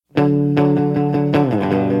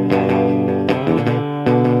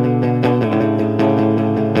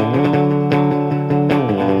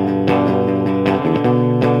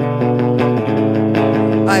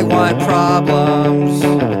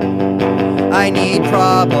I need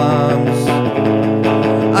problems.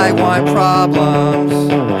 I want problems.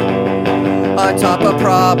 On top of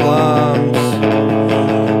problems.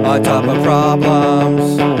 On top of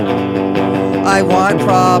problems. I want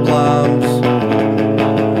problems.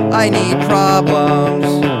 I need problems.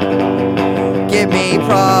 Give me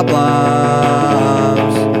problems.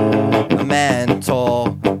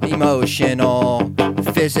 Mental, emotional,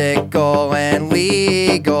 physical, and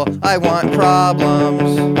legal. I want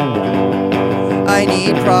problems. I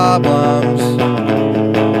need problems.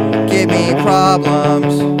 Give me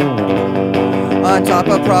problems. On top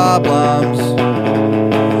of problems.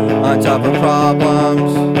 On top of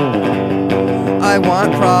problems. I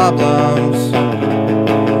want problems.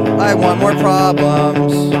 I want more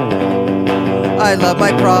problems. I love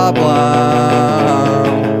my problem.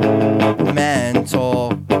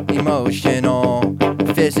 Mental, emotional,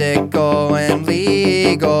 physical, and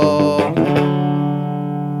legal.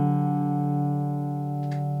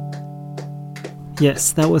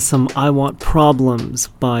 Yes, that was some I Want Problems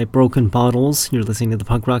by Broken Bottles. You're listening to the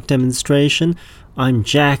Punk Rock Demonstration. I'm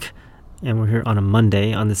Jack, and we're here on a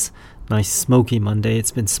Monday, on this nice smoky Monday.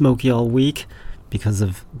 It's been smoky all week because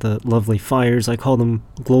of the lovely fires. I call them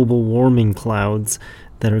global warming clouds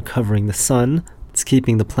that are covering the sun. It's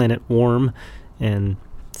keeping the planet warm and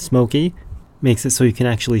smoky. Makes it so you can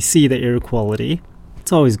actually see the air quality.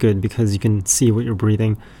 It's always good because you can see what you're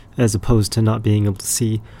breathing as opposed to not being able to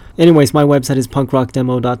see. Anyways, my website is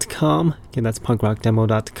punkrockdemo.com. Again, that's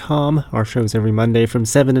punkrockdemo.com. Our show's every Monday from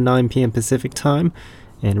 7 to 9 p.m. Pacific time,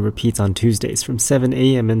 and it repeats on Tuesdays from 7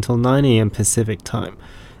 a.m. until 9 a.m. Pacific time.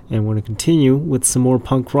 And we're going to continue with some more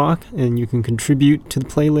punk rock, and you can contribute to the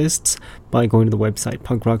playlists by going to the website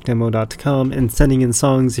punkrockdemo.com and sending in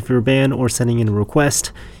songs if you're a band, or sending in a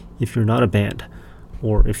request if you're not a band.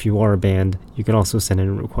 Or if you are a band, you can also send in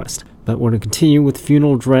a request. But we're going to continue with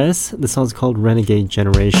Funeral Dress. The song's called Renegade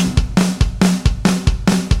Generation.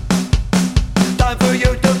 Time for you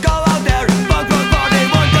to go out there, punk rock party,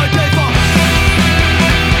 1, 2, 3, 4.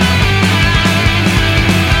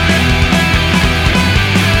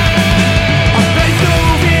 I've been to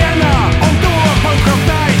Vienna on tour punk rock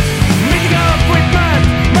night, meeting up with Matt,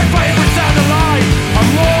 my favorite satellite. I'm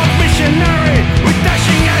more missionary with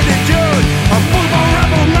dashing attitude. I'm full-blown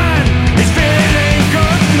rebel man, it's feeling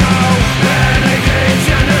good now. Renegade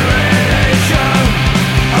generation,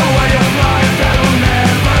 a way of life that will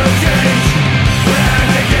never change.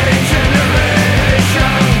 Renegade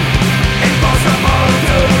generation, impossible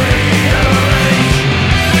to rearrange.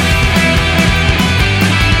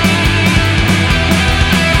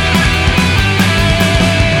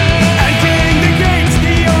 Entering the gates,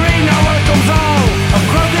 the arena welcomes all. A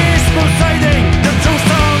crowd is pulsating, the true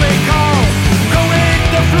story call. Go with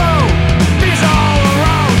the flow, peace all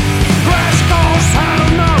around. Crash course, hell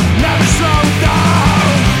no, never slow down.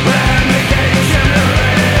 Renegade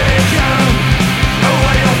generation, a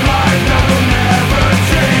way of life that will never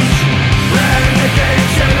change. Renegade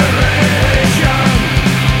generation,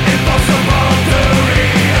 impossible to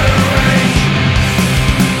rearrange.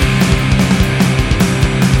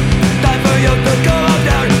 Time for you to go out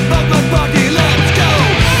there, punk rock party, let's go.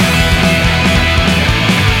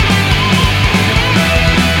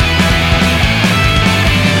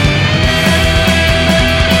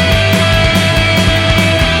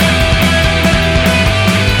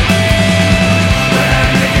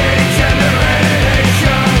 Renegade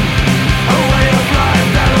generation, a way of life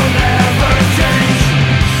that will never change.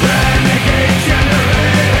 Renegade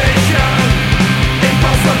generation,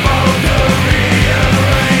 impossible to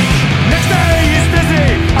rearrange. Next day is busy,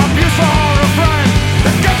 I'm used for a friend.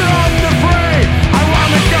 Let's gather on the fray, I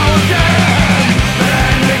wanna go again.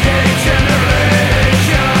 Renegade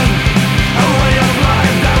generation, a way of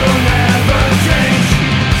life that will never change.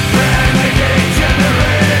 Renegade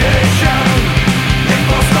generation,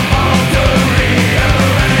 impossible to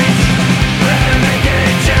rearrange.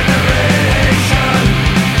 Renegade generation,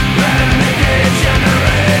 renegade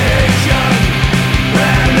generation,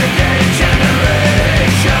 renegade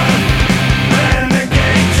generation,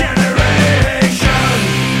 renegade generation.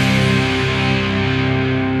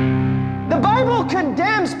 The Bible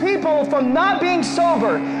condemns people from not being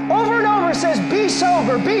sober. Over and over it says, be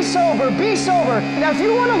sober, be sober, be sober. Now, if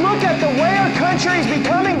you want to look at the way our country is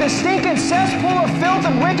becoming the stinking cesspool of filth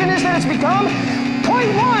and wickedness that it's become,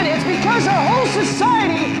 point one, it's because our whole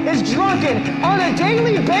society is drunken on a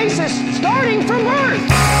daily basis, starting from birth.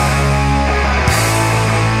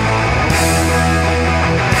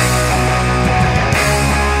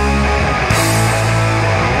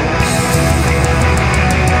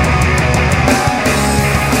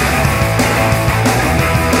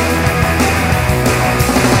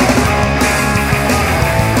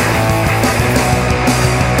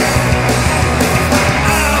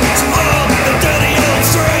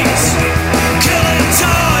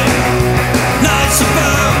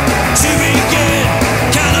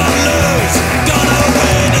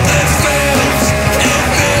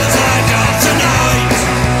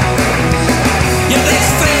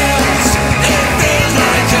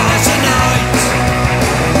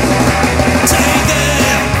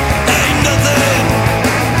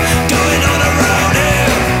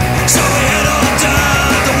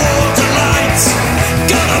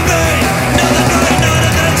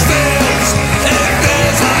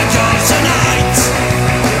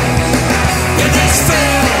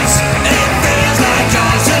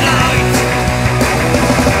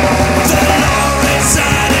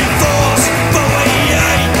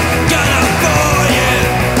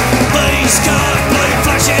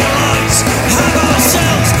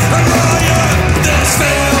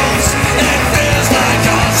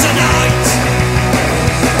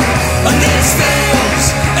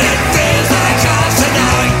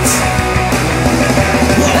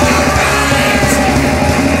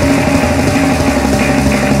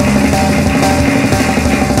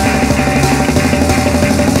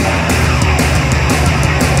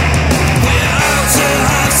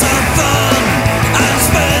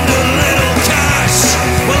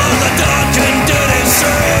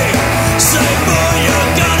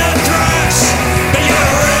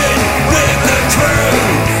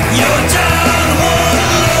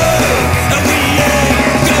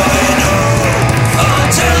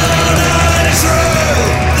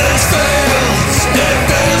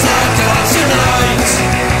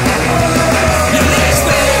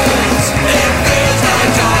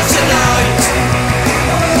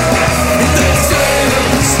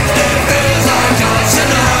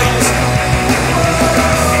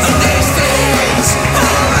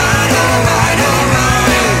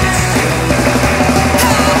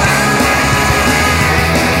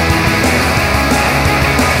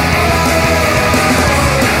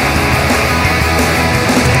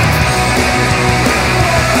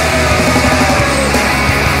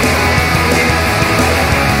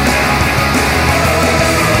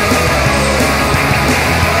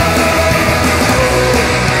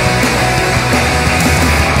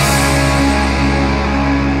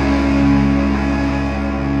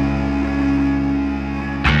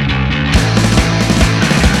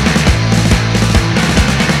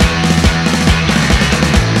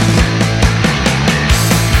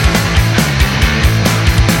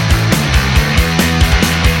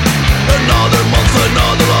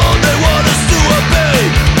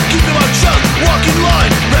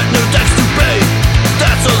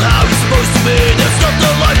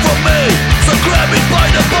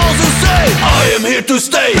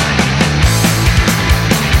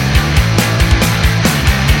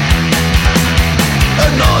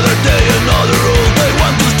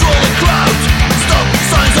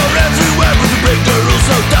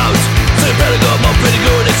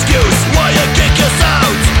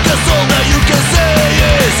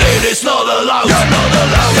 allowed. You're not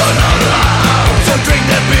allowed. You're not allowed. So drink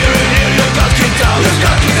that beer in here, you got kicked out. You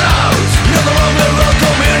got kicked out. You're no longer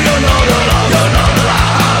welcome here, you're not allowed. You're not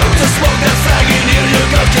allowed. To smoke that fag in here, you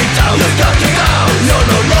got kicked out. You got kicked out. You're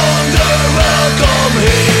no longer welcome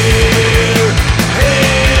here.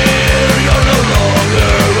 Here, you're no longer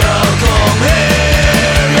welcome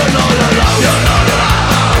here. You're not allowed. You're not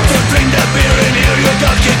allowed. To drink that beer in here, you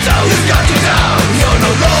got kicked out. You got kicked out. You're no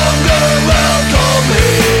longer welcome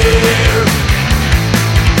here.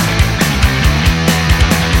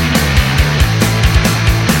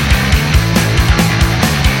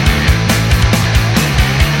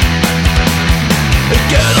 It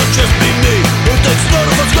cannot just be me who takes note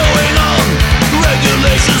of what's going on.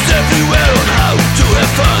 Regulations everywhere on how to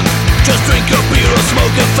have fun. Just drink a beer or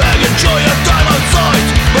smoke a fag, enjoy your time outside,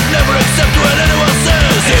 but never accept when anyone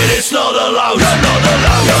says it is not allowed. You're not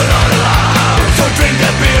allowed. You're not allowed. So drink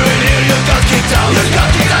that beer in here, you got kicked out. You got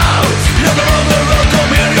kicked out. You're no longer welcome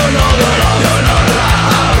here, you're not allowed. You're not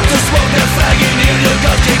allowed. To smoke that fag in here, you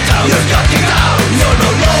got kicked out. You got kicked out. You're no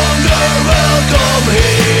longer welcome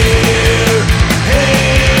here.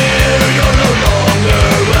 Here, you're no longer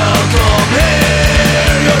welcome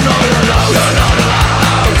here. You're not allowed. You're not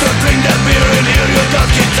allowed. To drink that beer in here, you got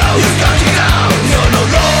kicked out. You got kicked out. You're no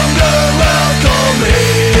longer welcome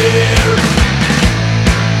here.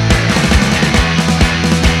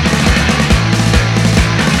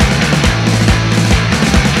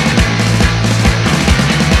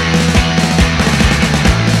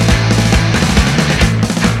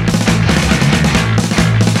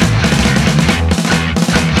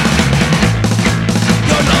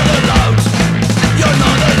 You're not allowed. You're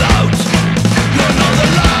not allowed. You're not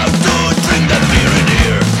allowed to drink that beer in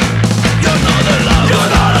here. You're not allowed. You're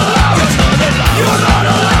not allowed. You're not allowed. You're not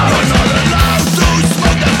allowed. You're not allowed to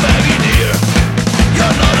smoke that fag in here.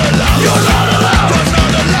 You're not allowed. You're not allowed. You're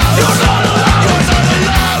not allowed. You're not allowed. You're not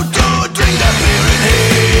allowed to drink that beer in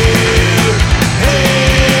here.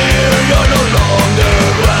 Here, you're no longer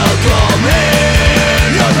welcome here.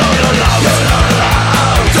 You're not allowed. You're not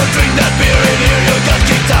allowed to drink that beer in here. You got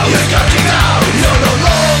kicked out. You got kicked out. You're no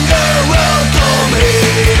longer welcome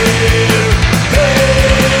here.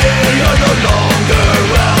 Here, you're no longer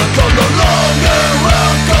welcome. No longer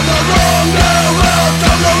welcome. No longer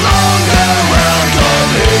welcome. No longer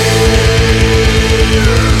welcome here.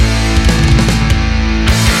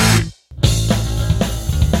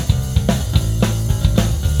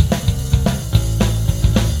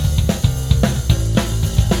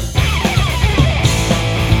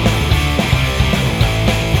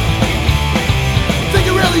 Think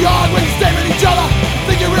it really hard when you stare at each other.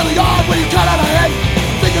 Think it really hard when you cut out a head.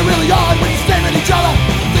 Think it really hard when you stare at each other.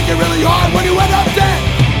 Think it really hard when you end up dead.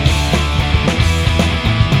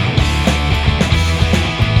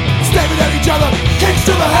 Staring at each other, kicks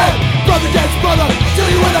to the head. Brother gets brother, till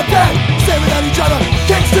you end up dead. Staring at each other,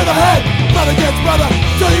 kicks to the head. Brother gets brother,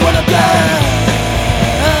 till you end up dead.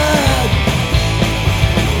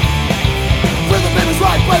 Where the paper's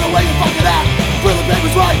right, by the way you fucking act. Where the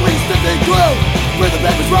paper's right, when you stick in glue. Where the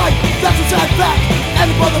paper's right, that's a sad fact. And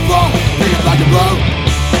upon the floor, being black and blue.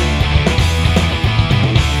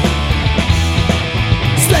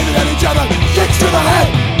 Staring at each other, kicks to the head.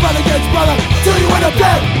 Brother gets brother, till you end up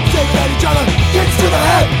dead. Staring at each other, kicks to the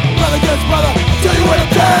head. Brother gets brother, till you end up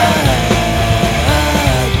dead.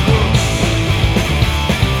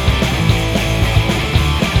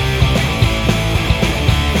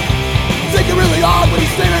 Think it really hard when you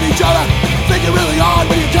stare at each other. Think it really hard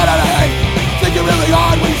when you cut out a head. Think it really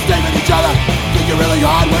hard when you stare at each other. Think it really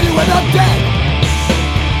hard when you end up dead.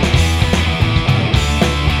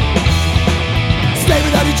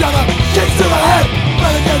 Staring at each other, kicks to the head.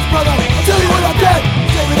 Brother gets brother, till you end up dead.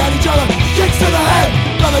 Staring at each other, kicks to the head.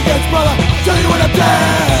 Brother gets brother, till you end up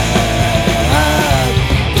dead.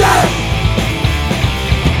 Dead.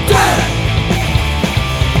 Dead.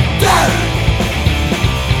 Dead.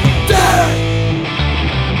 Dead.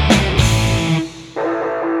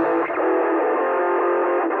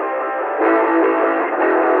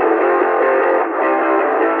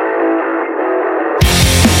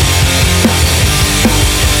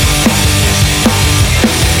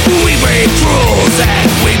 We break rules and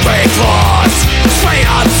we break laws. Straight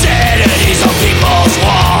obscenities on people's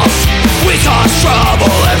walls.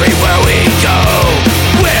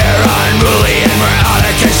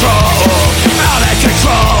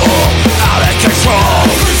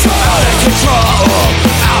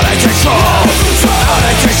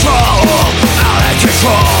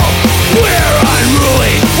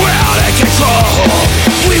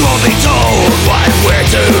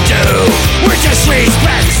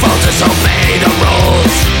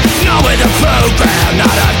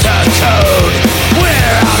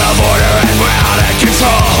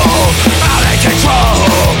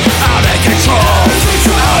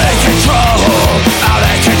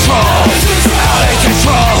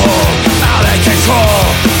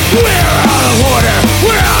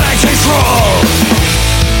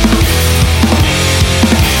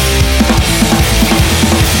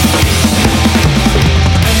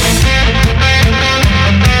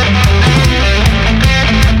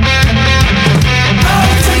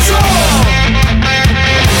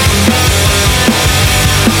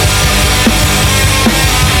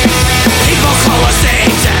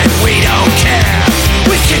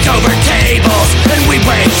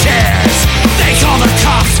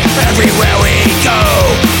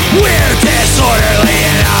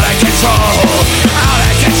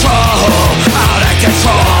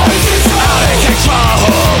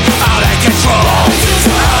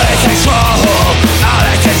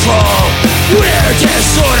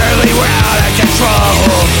 Disorderly, we're out of control.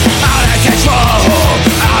 Out of control.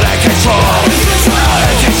 Out of control. Out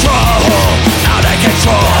of control. Out of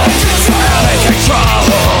control. Out of control.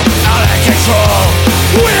 Out of control.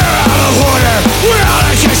 We're out of order. We're out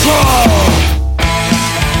of control.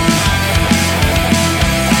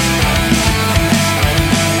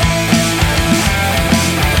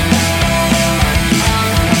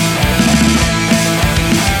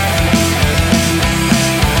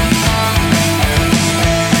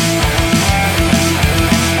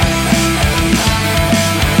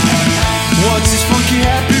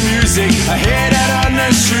 I hear that on the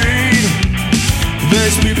street.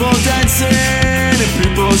 There's people dancing and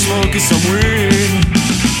people smoking some weed.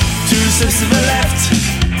 2 steps to the left,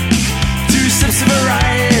 2 steps to the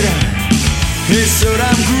right. It's so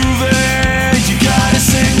damn groovy, you gotta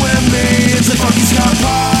sing with me. It's a fucking ska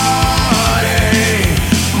party.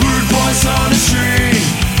 Rude boys on the street.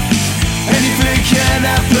 Anything can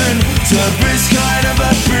happen to this kind of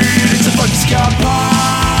a beat. It's a fucking ska party.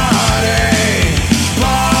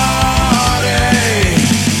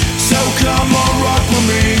 Come on, rock with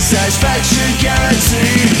me, satisfaction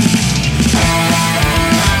guaranteed.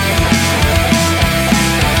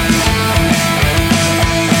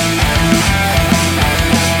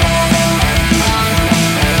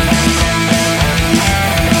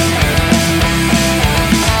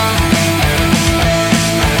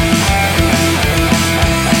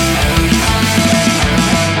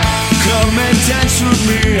 Come and dance with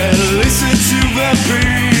me and listen to the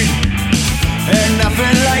beat. And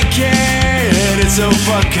nothing like it, it's so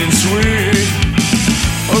fucking sweet.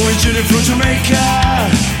 Originated from Jamaica,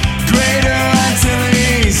 Greater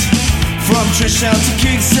Antilles, from Trishtown to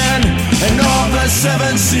Kingston, and all the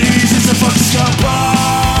 7 seas. It's a fucking ska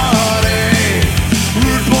party.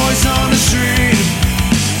 Rude boys on the street.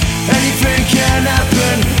 Anything can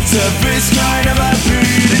happen to this kind of a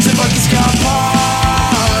beat. It's a fucking ska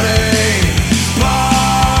party.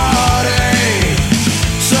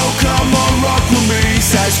 So come on, rock with me,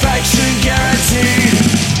 satisfaction guaranteed.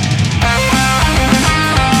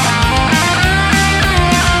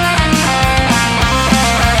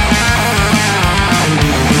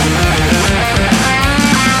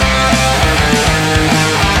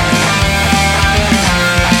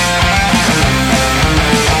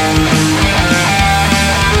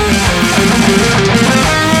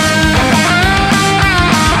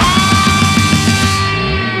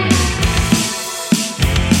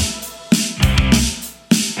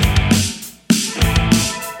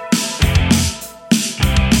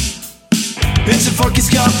 It's a fucking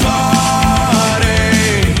ska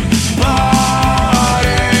party,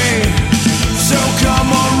 party. So come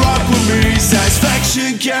on, rock with me,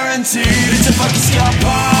 satisfaction guaranteed. It's a fucking ska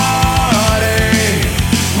party.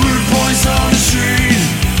 Rude boys on the street.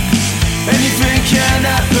 Anything can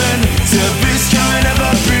happen to this kind of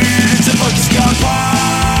a beat. It's a fucking ska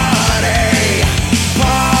party,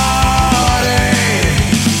 party.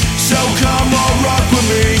 So come on, rock with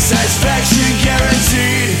me, satisfaction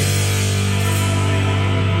guaranteed.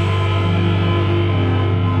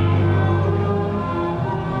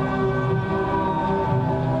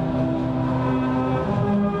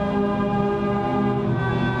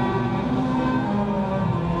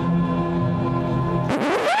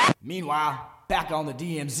 Meanwhile, back on the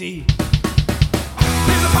DMZ.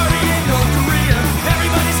 There's a party in North Korea.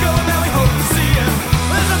 Everybody's going now, we hope to see ya.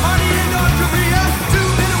 There's a party in North Korea. 2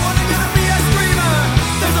 men and 1 are gonna be a screamer.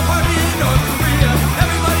 There's a party in North Korea.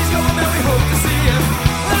 Everybody's going now, we hope to see ya.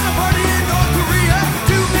 There's a party in North Korea.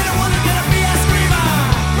 2 men and 1 are gonna be a screamer.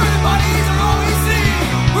 Where the bodies are all we see.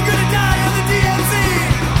 We're gonna die on the DMZ.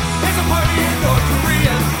 There's a party in North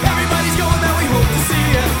Korea. Everybody's going now, we hope to see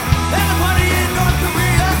ya. There's a party in North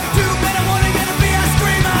Korea. 2 men and 1 are gonna be a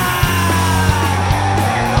screamer.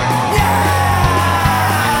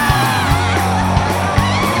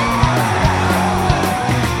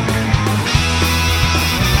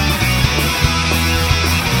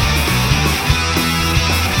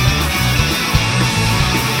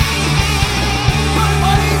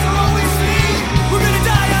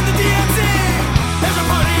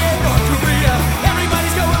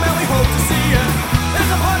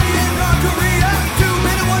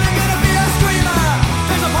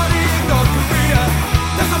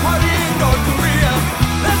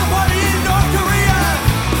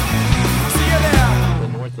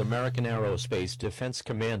 American Aerospace Defense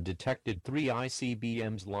Command detected 3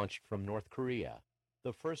 ICBMs launched from North Korea.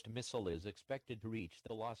 The first missile is expected to reach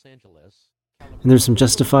the Los Angeles. And there's some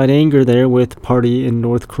justified anger there with Party in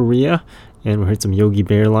North Korea. And we heard some Yogi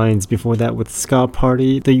Bear lines before that with Ska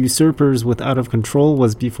Party. The Usurpers with Out of Control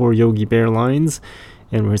was before Yogi Bear lines.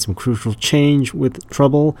 and we heard some Crucial Change with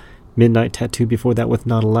Trouble, Midnight Tattoo before that with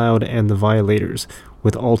Not Allowed, and The Violators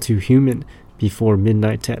with All Too Human before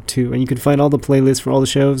Midnight Tattoo. And you can find all the playlists for all the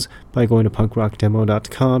shows by going to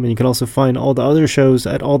punkrockdemo.com, and you can also find all the other shows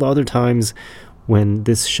at all the other times when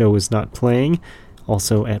this show is not playing,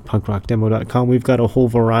 also at punkrockdemo.com. We've got a whole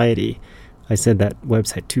variety. I said that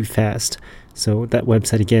website too fast, so that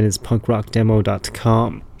website again is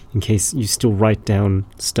punkrockdemo.com, in case you still write down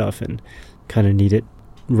stuff and kind of need it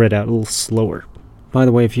read out a little slower. By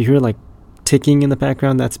the way, if you hear like ticking in the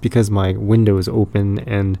background, that's because my window is open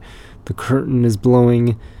and the curtain is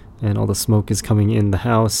blowing and all the smoke is coming in the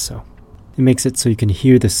house, so it makes it so you can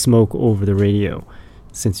hear the smoke over the radio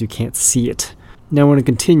since you can't see it. Now we're going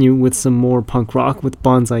to continue with some more punk rock with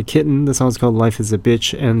Bonsai Kitten. The song's called Life is a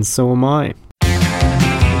Bitch, and So Am I.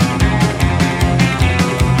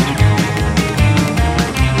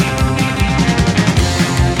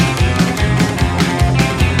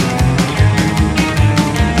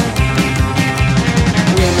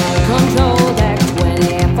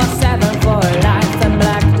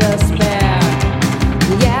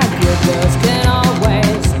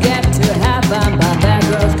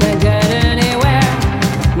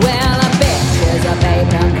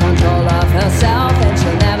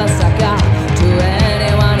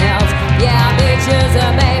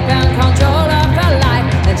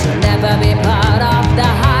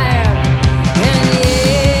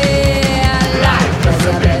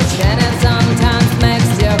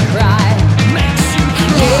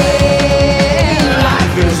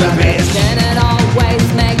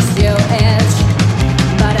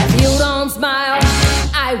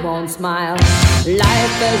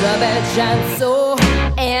 And so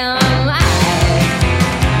am I.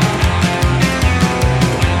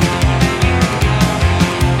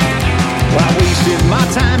 I wasted my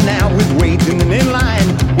time now with waiting in line.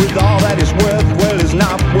 With all that it's worth, well, it's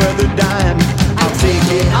not worth a dime. I'll take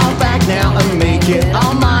it all back now and make it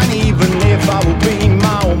all mine, even if I will be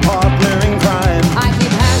my own partner in crime. I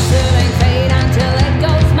keep hustling fate until it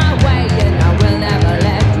goes my way, and I will never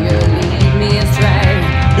let you lead me astray.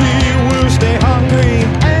 You will stay hungry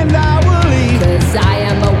and I will eat, 'cause I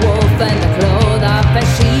am a wolf and the clothes of a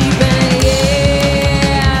sheep. And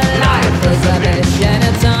yeah, life is a bitch and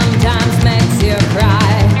it sometimes makes you cry.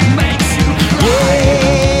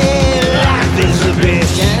 yeah, life is a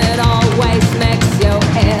bitch. And it always makes you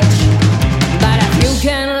itch. But if you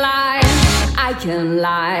can lie, I can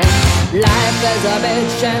lie. Life is a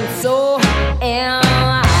bitch and so am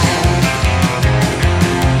I.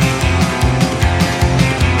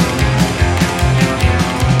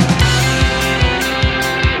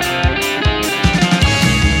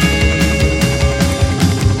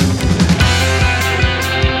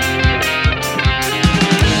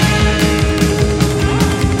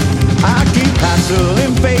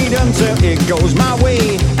 Hustling fate until it goes my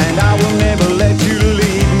way, and I will never let you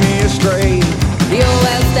lead me astray. You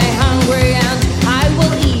will stay hungry and I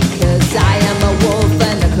will eat, 'cause I am a wolf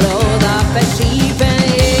and the clothes of a sheep. And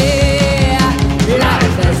yeah,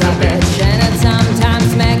 life is a bitch and it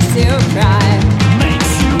sometimes makes you cry.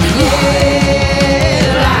 Yeah,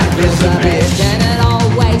 life is a bitch and it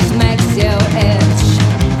always makes you itch.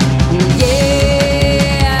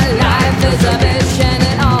 Yeah, life is a bitch and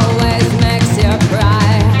it always makes you cry.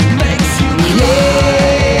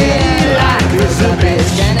 Yeah, life is a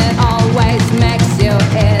bitch and it always makes you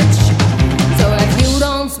itch. So if you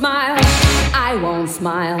don't smile, I won't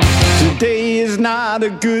smile. Today is not a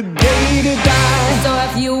good day to die. So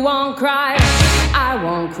if you won't cry, I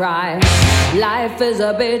won't cry. Life is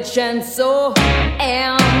a bitch and so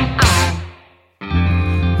am I.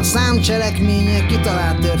 A számcselekménye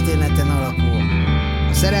kitalált történeten alapul.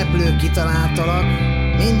 A szereplők kitaláltalak,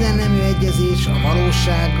 minden nemű egyezés a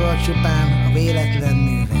valósággal csupán a véletlen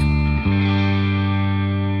műve.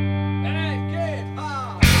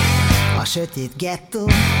 A sötét gettó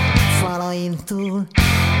falain túl,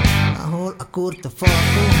 ahol a kurta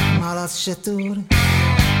falkó malac se túl.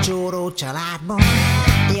 Csóró családban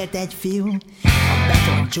élt egy fiú, a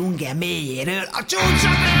beton dzsungel mélyéről a csúcsra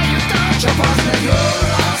eljutott. Csapasd meg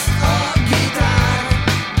jól azt a gitár,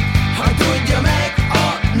 ha tudja meg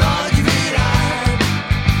a nagy virág,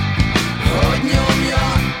 hogy nyomja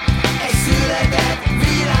egy született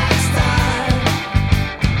világsztár.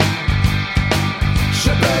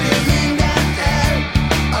 Söpörjön mindent el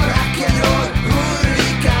a rock and roll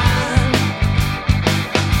hurrikán.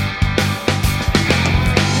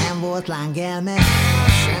 Nem volt lángelme,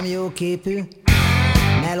 sem jóképű,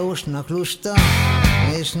 melósnak lusta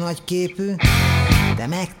és nagyképű, de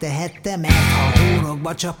megtehette, mert ha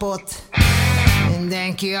húrokba csapott,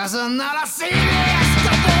 mindenki azonnal a szívéhez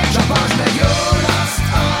kapott. Csapasd meg jól azt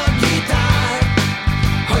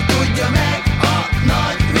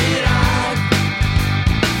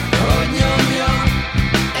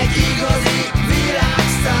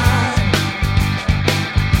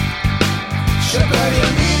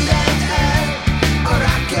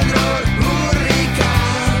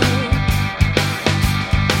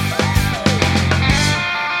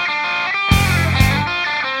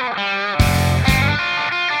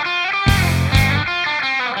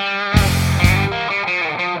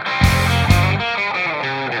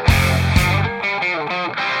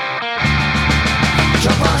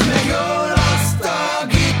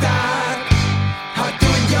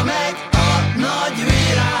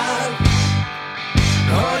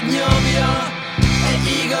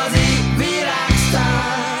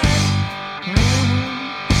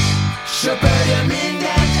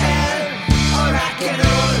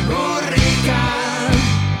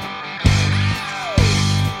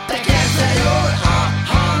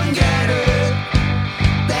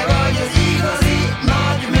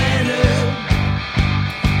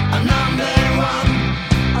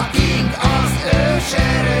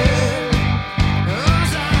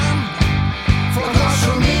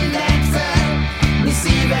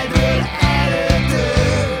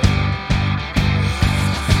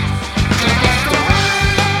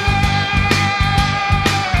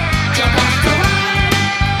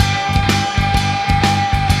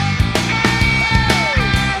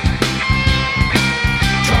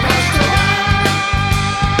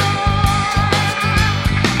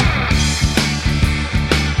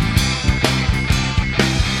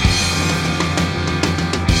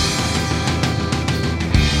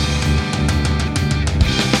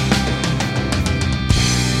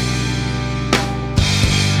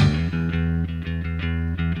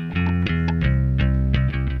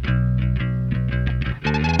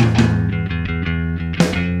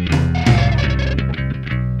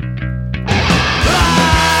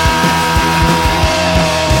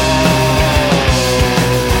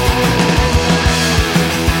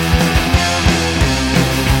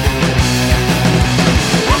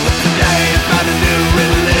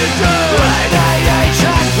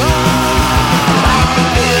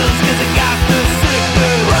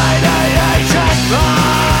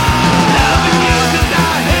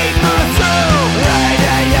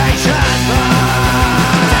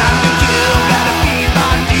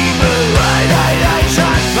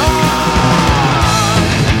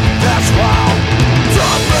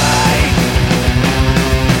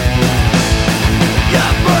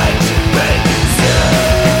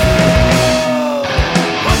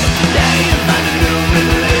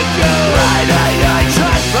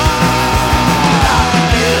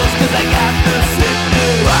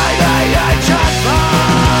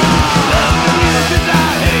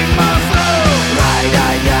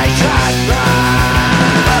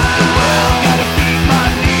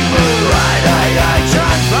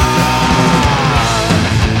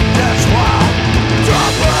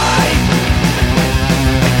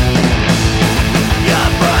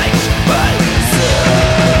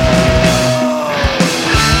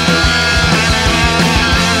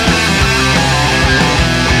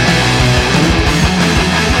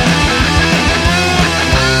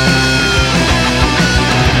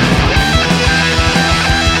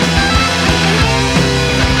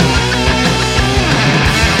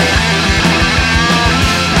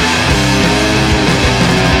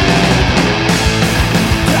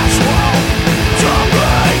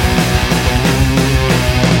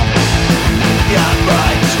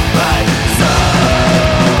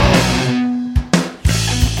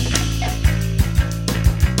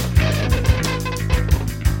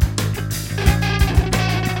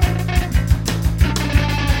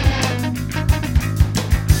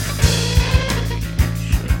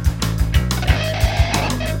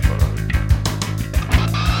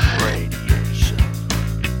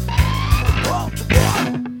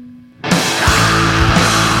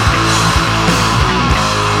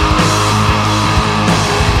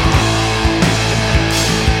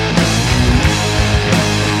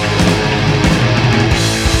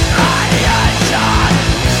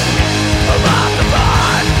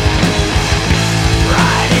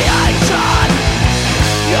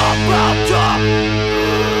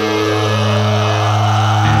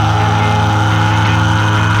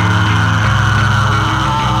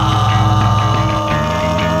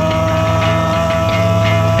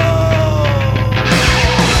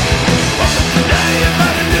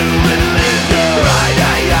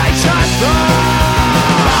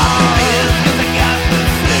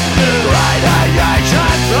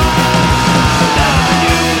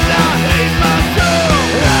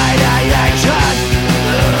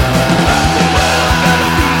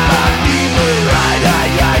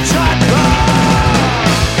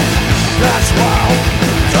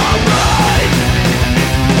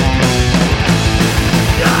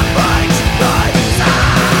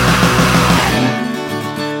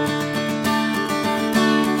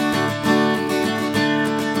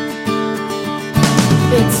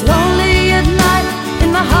It's lonely at night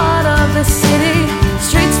in the heart of the city.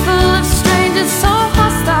 Streets full of strangers, so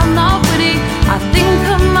hostile, not witty. I think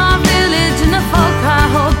of my village and the folk I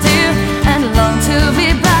hold dear, and long to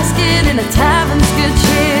be basking in a tavern's good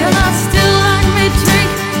cheer. And I still like me drink,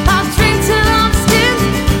 I'll drink till I'm skinned.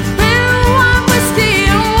 Beer, wine, whiskey,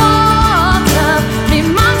 and water. Me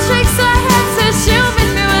mom shakes her head, says she'll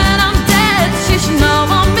miss me when I'm dead. She should know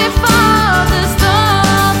I'm me father's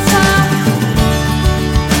daughter.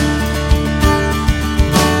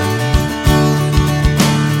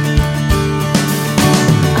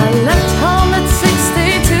 I left home at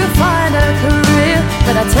 60 to find a career,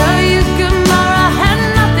 but I tell you, Gomorrah, I had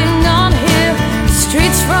nothing on here. The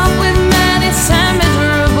streets fraught with menace and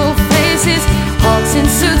miserable faces, hogs in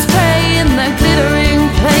suits paying their glittering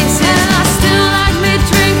places. And I still like me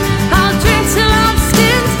drink, I'll drink till I'm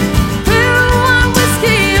skinned. Beer, wine,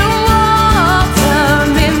 whiskey, and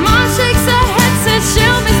water. Me mom shakes her head, says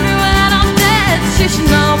she'll miss me when I'm dead. She should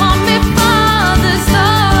know I'm me father's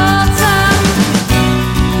daughter.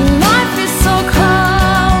 Life is so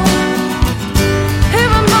cold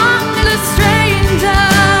here among the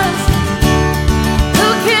strangers. Who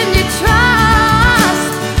can you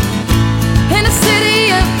trust in a city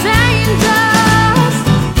of dangers?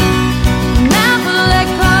 Never let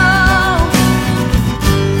go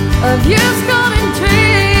of youth's golden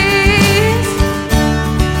dreams.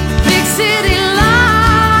 Big city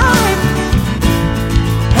life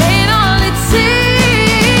ain't all it seems.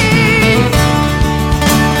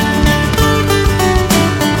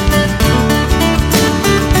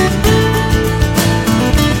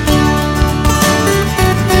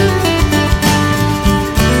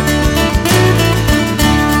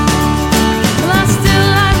 Well, I still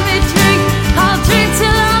like me drink, I'll drink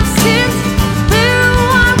till I'm skinned. Beer,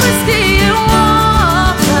 wine, whiskey, and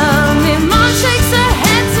water. Me mom shakes her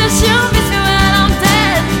head, says she'll miss me when I'm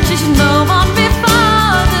dead. She should know I'm me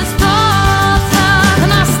father's daughter.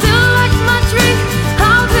 And I still like my drink,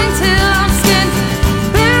 I'll drink till I'm skinned.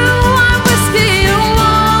 Beer, wine, whiskey, and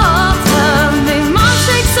water. Me mom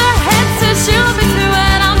shakes her head, says she'll miss me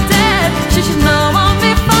when I'm dead. She should know I'm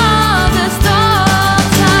me father's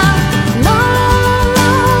daughter. La la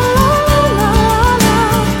la la la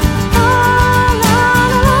la la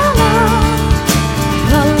la la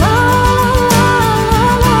la.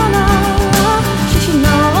 She should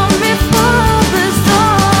know I'm me father's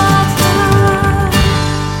daughter.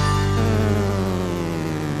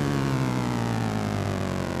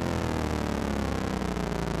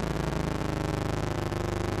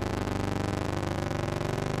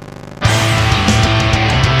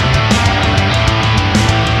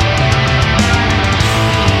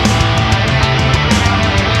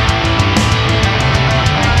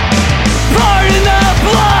 Pardon the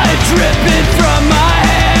blood dripping from my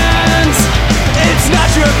hands. It's not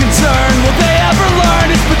your concern. Will they ever learn?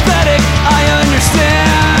 It's pathetic, I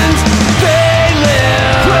understand. They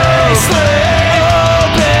live, pray, slay,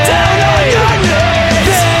 obey. Down on your knees.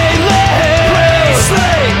 They live, pray,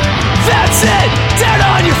 slay. That's it. Down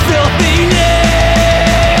on your filthy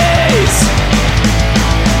knees.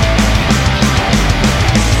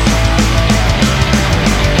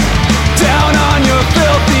 Down on your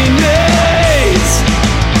filthy knees.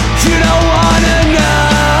 You don't wanna know.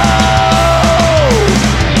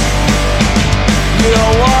 You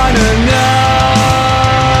don't wanna know.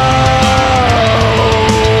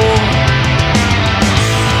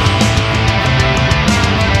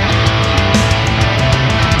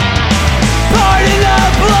 Pardon the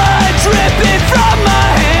blood dripping from my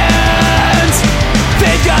hands.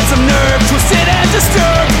 They got some nerve twisted and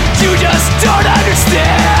disturbed. You just don't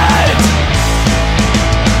understand.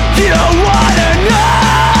 You don't wanna know.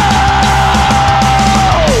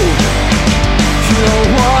 You don't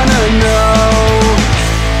wanna know.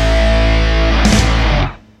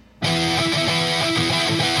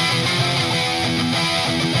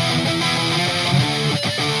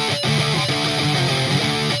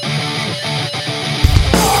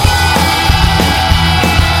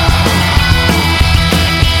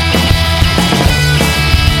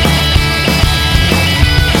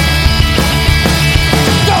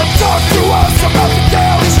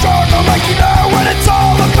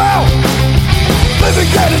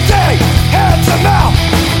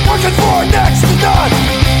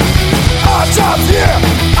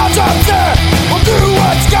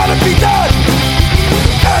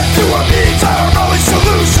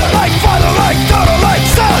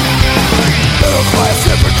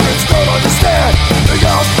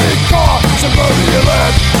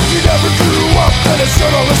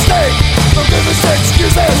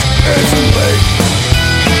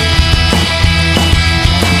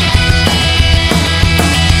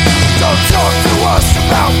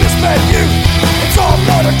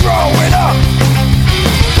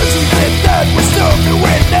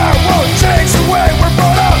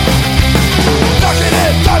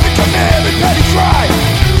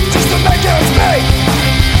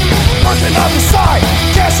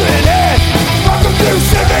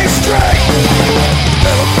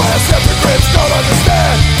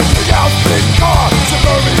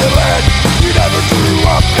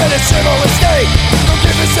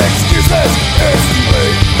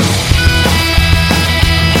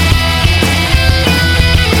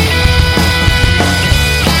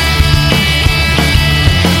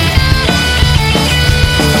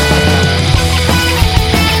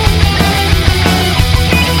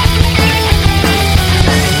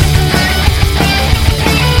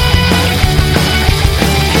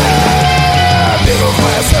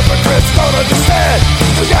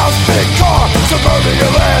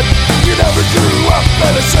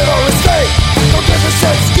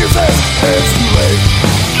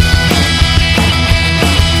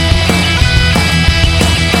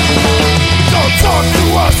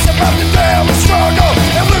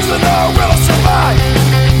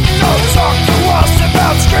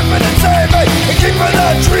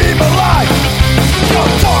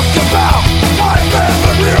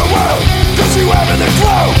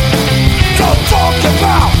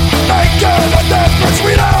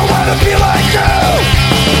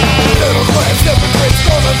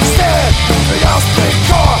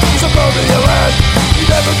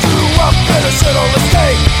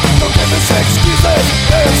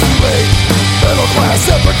 As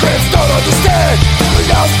hypocrites don't understand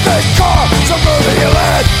the else they call some movie you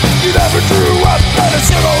land. You never drew up and it's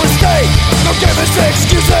your own mistake. No giving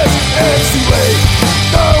excuses, it's too late.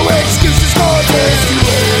 No excuses, cause it's too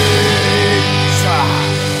late.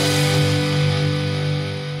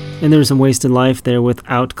 And there's some Wasted Life there with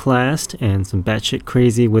Outclassed, and some Batshit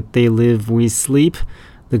Crazy with They Live, We Sleep.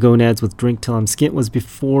 The Gonads with Drink Till I'm Skint was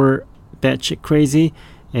before Batshit Crazy,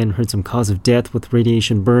 and heard some Cause of Death with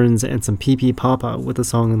Radiation Burns, and some PP Papa with a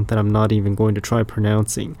song that I'm not even going to try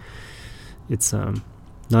pronouncing. It's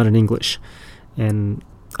not in English, and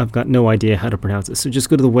I've got no idea how to pronounce it. So just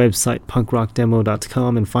go to the website,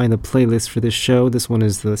 punkrockdemo.com, and find the playlist for this show. This one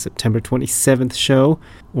is the September 27th show,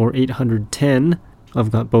 or 810. I've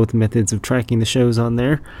got both methods of tracking the shows on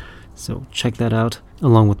there, so check that out,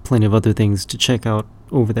 along with plenty of other things to check out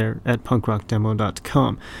over there at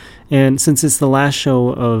punkrockdemo.com. And since it's the last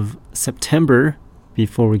show of September,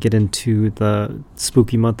 before we get into the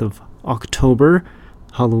spooky month of October,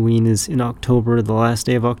 Halloween is in October, the last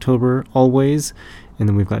day of October, always, and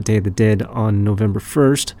then we've got Day of the Dead on November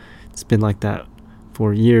 1st. It's been like that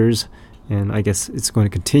for years, and I guess it's going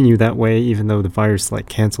to continue that way, even though the virus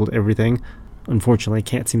canceled everything. Unfortunately, I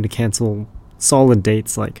can't seem to cancel solid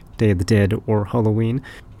dates like Day of the Dead or Halloween.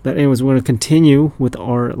 But anyways, we're going to continue with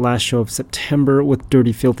our last show of September with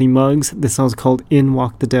Dirty Filthy Mugs. This song's called In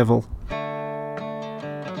Walk the Devil.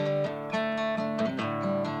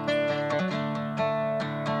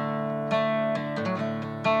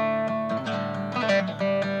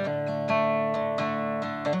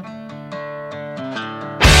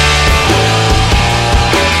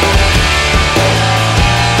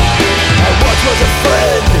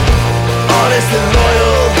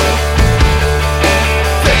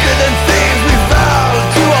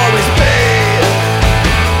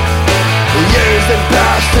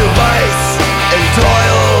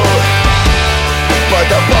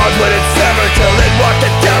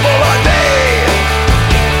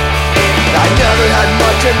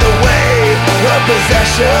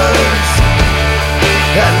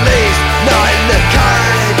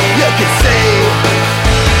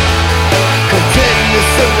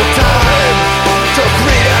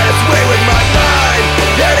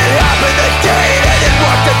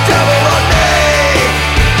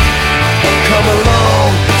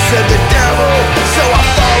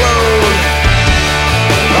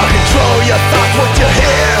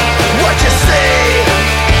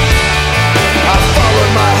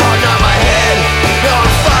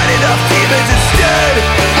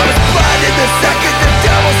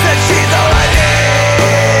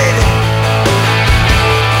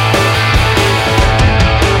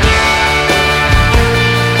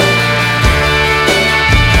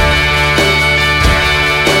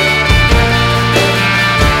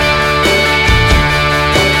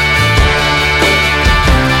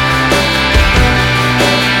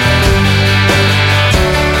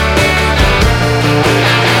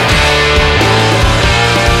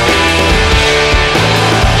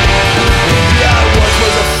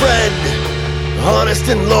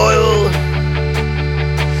 And loyal,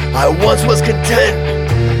 I once was content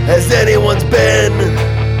as anyone's been.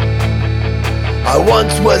 I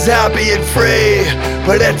once was happy and free,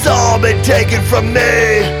 but it's all been taken from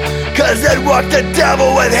me. Cause then walked the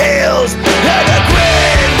devil with heels and a grin.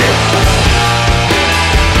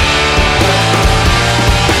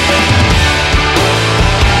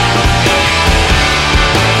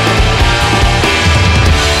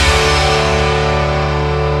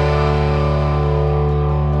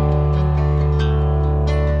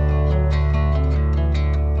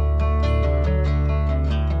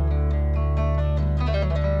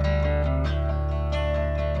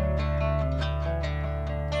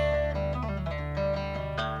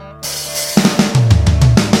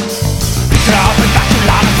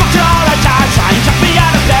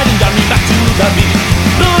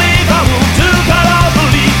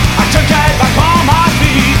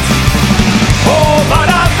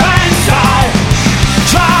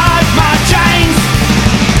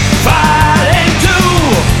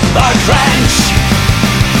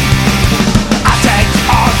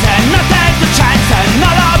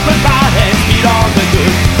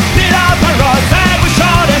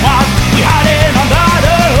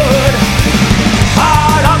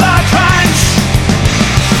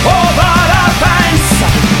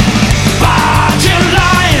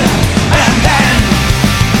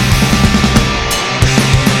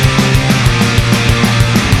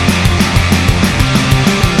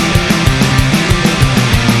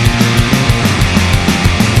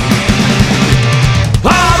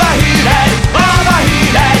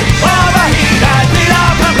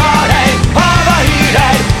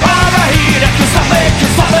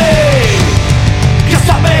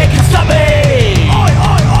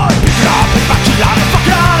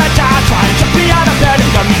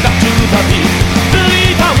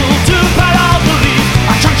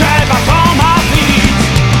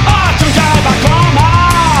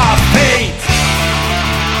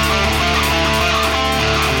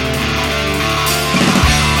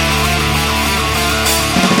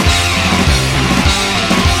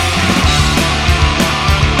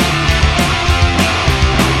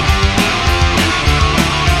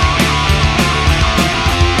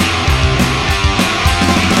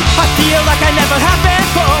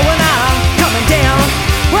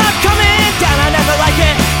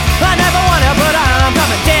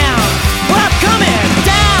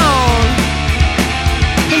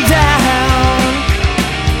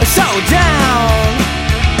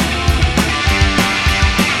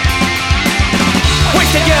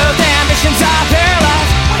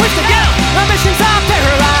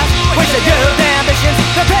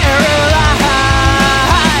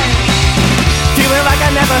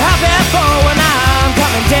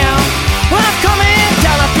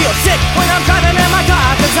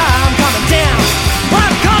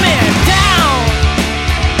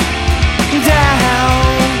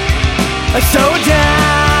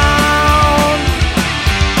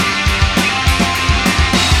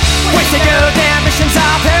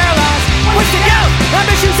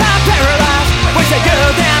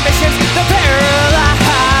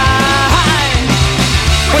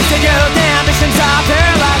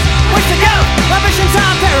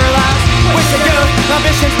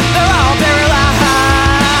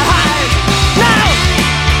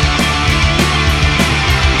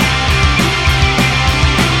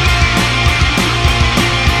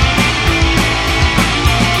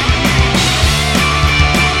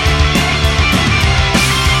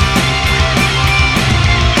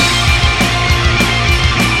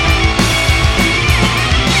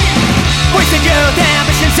 youth,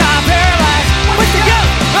 ambitions are paralyzed. Wasted youth,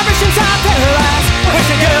 ambitions are paralyzed.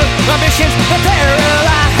 Wasted youth, ambitions are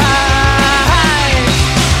paralyzed.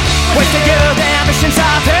 Wasted youth, ambitions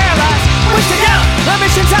are paralyzed. Wasted youth,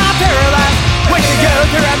 ambitions are paralyzed. Wasted youth,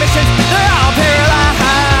 your ambitions, they're all paralyzed.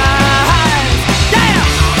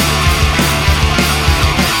 Damn!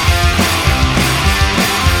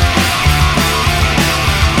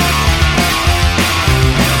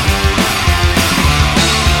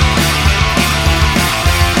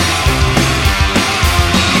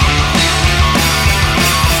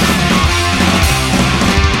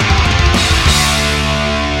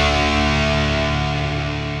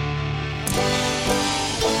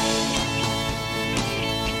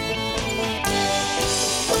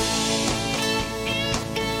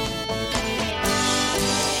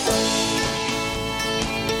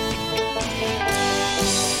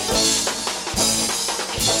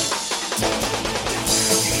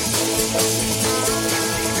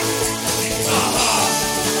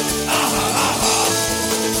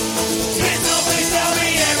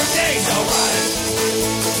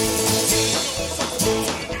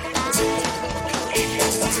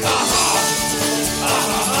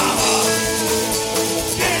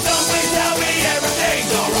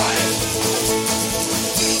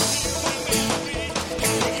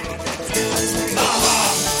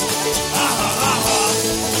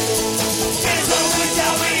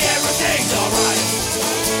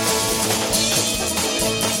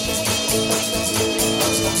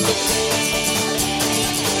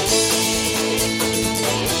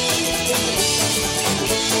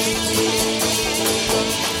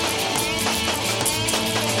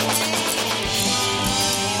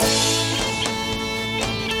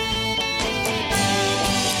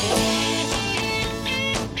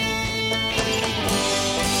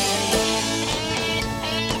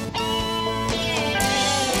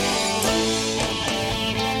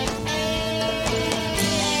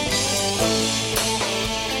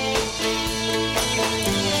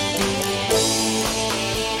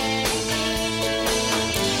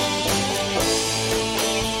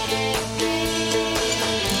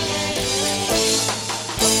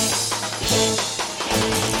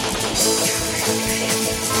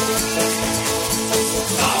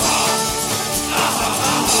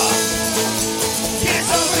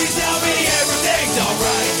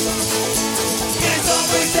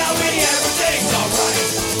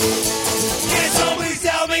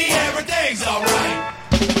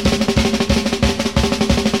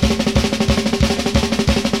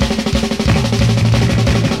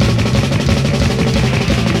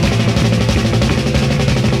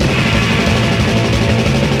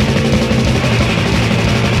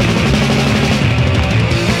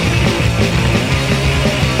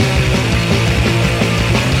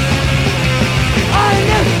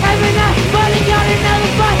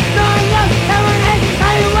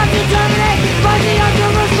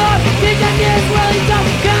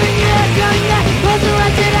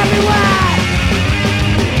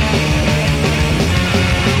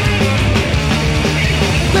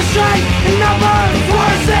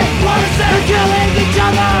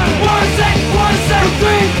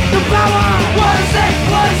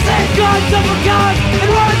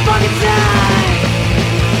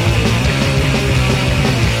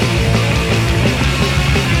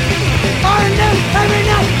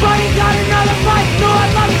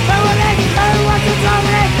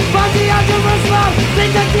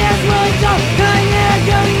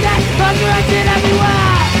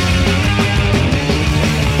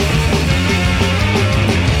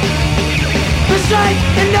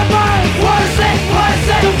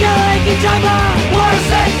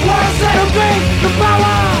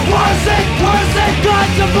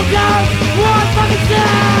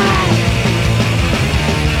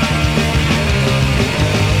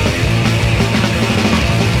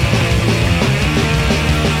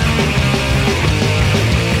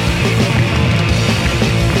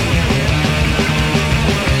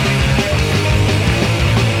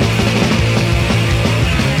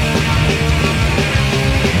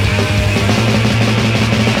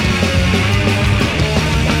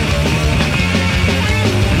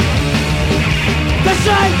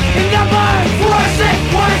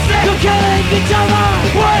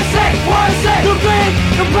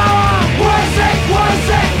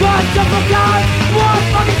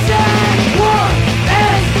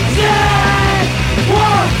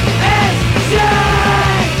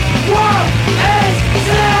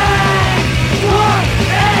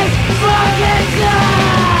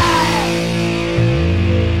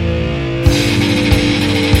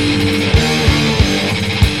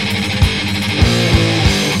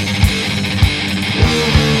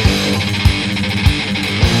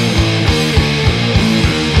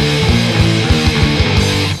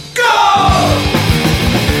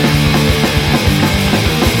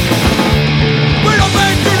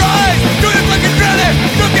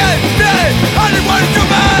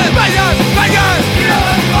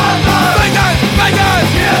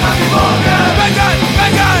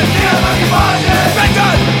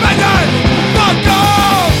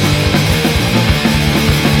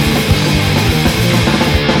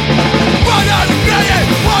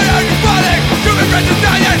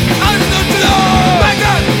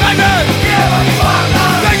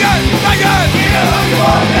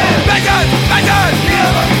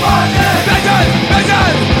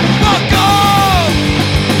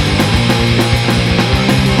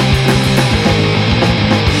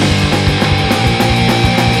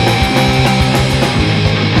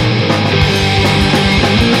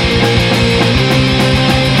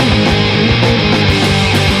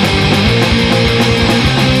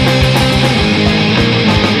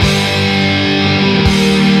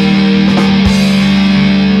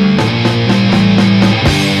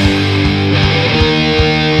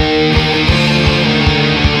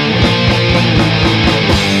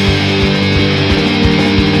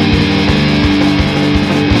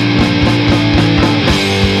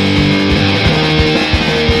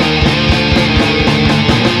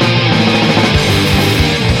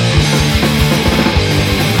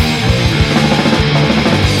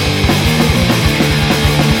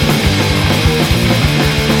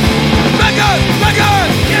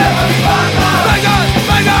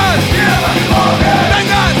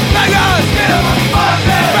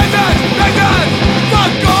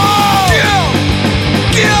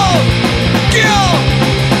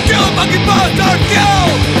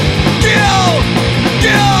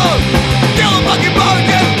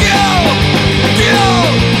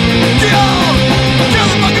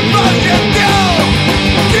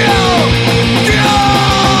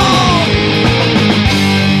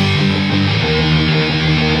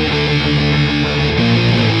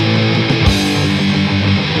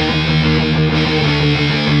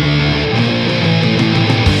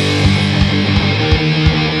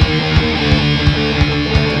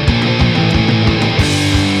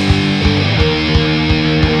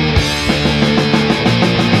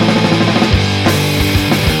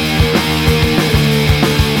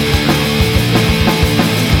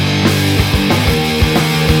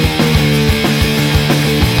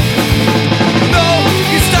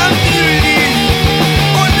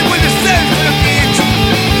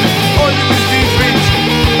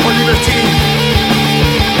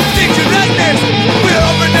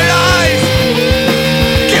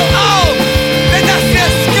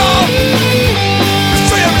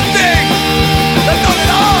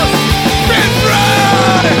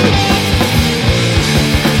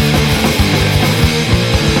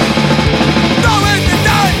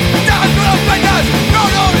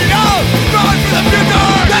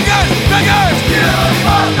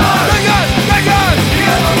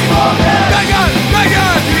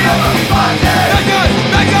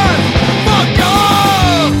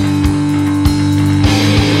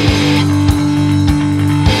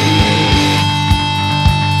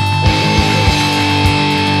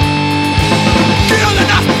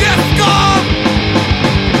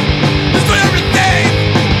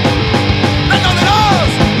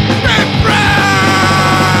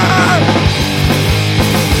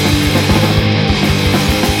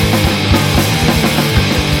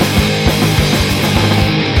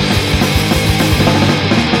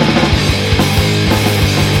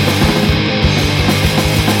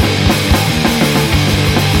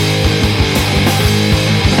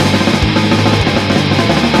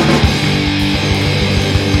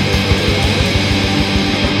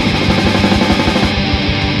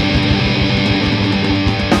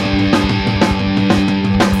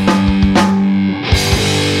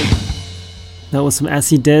 was some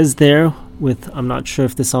Acidez there with, I'm not sure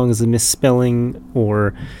if the song is a misspelling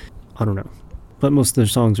or, I don't know. But most of their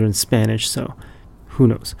songs are in Spanish, so who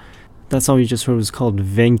knows. That song you just heard was called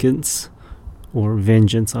Vengeance, or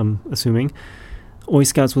Vengeance, I'm assuming. Oi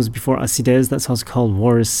Scouts was before Acidez. That song's called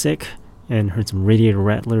War is Sick. And heard some Radiator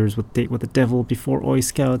Rattlers with Date with the Devil before Oi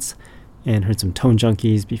Scouts. And heard some Tone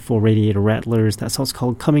Junkies before Radiator Rattlers. That song's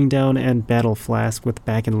called Coming Down, and Battle Flask with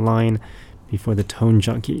Back in Line before the Tone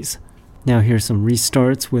Junkies. Now here's some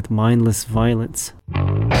Restarts with Mindless Violence.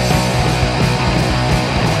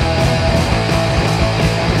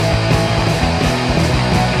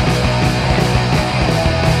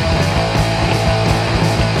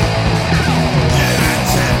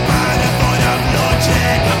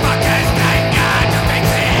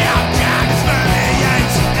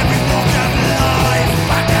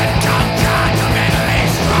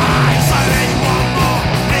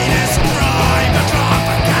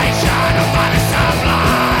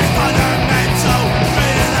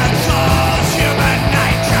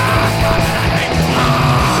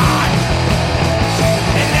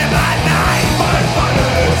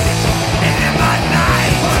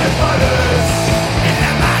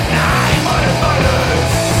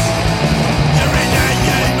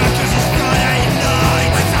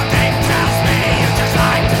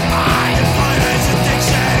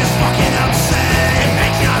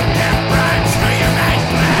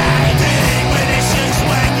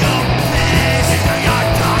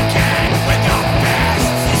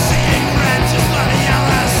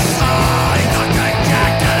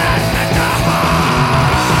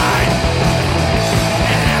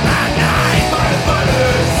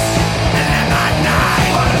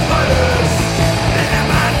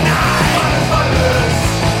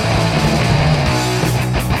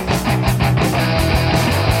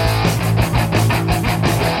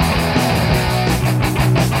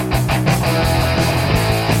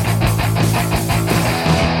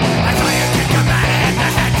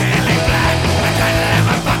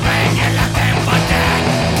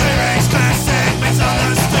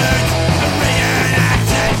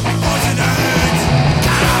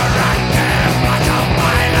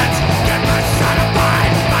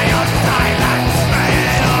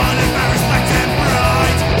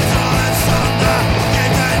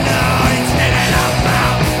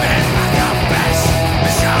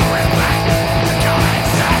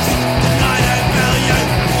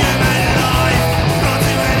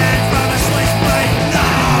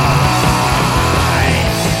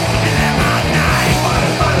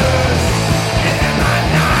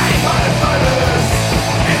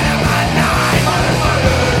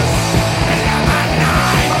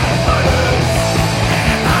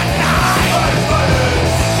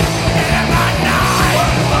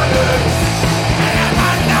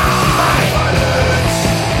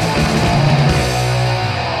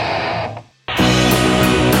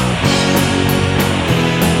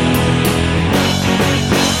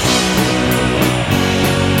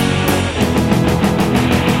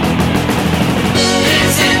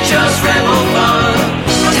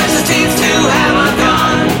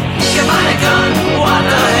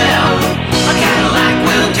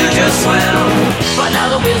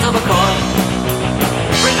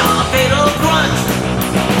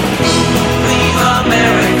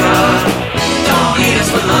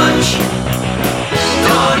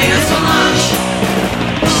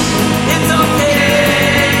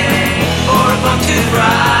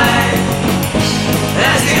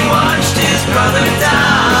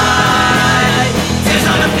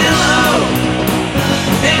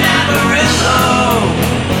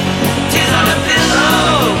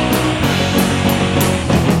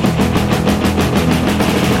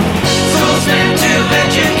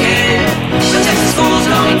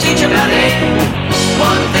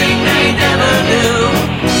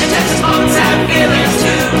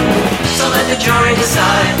 jury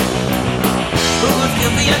decide who was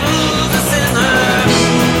guilty and who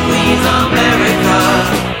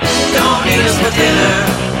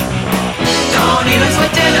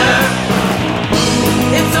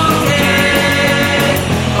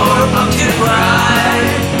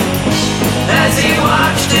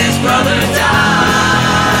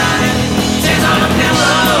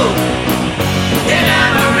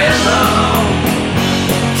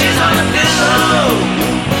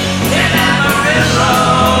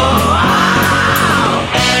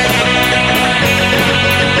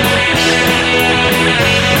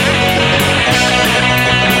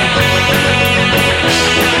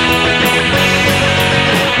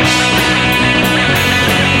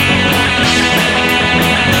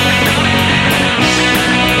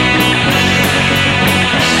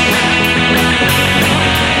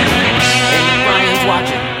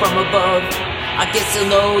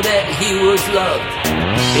loved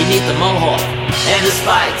beneath the mohawk and the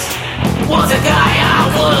spikes. Was a guy I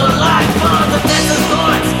would like for the Texas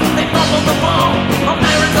courts. They fumbled the ball.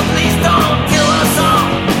 America, please don't kill us all.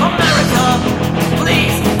 America,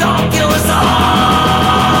 please don't kill us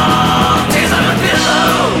all. Tears on a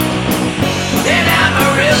pillow in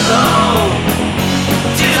Amarillo.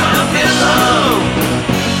 Tears on a pillow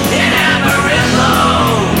in Amarillo.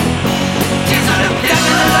 Tears on a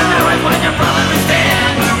pillow when your brother is dead.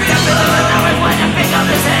 When you pick up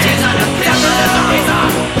his head. Tears on a pillow. There's a reason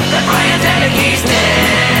that Brian Dennehy's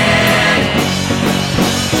dead.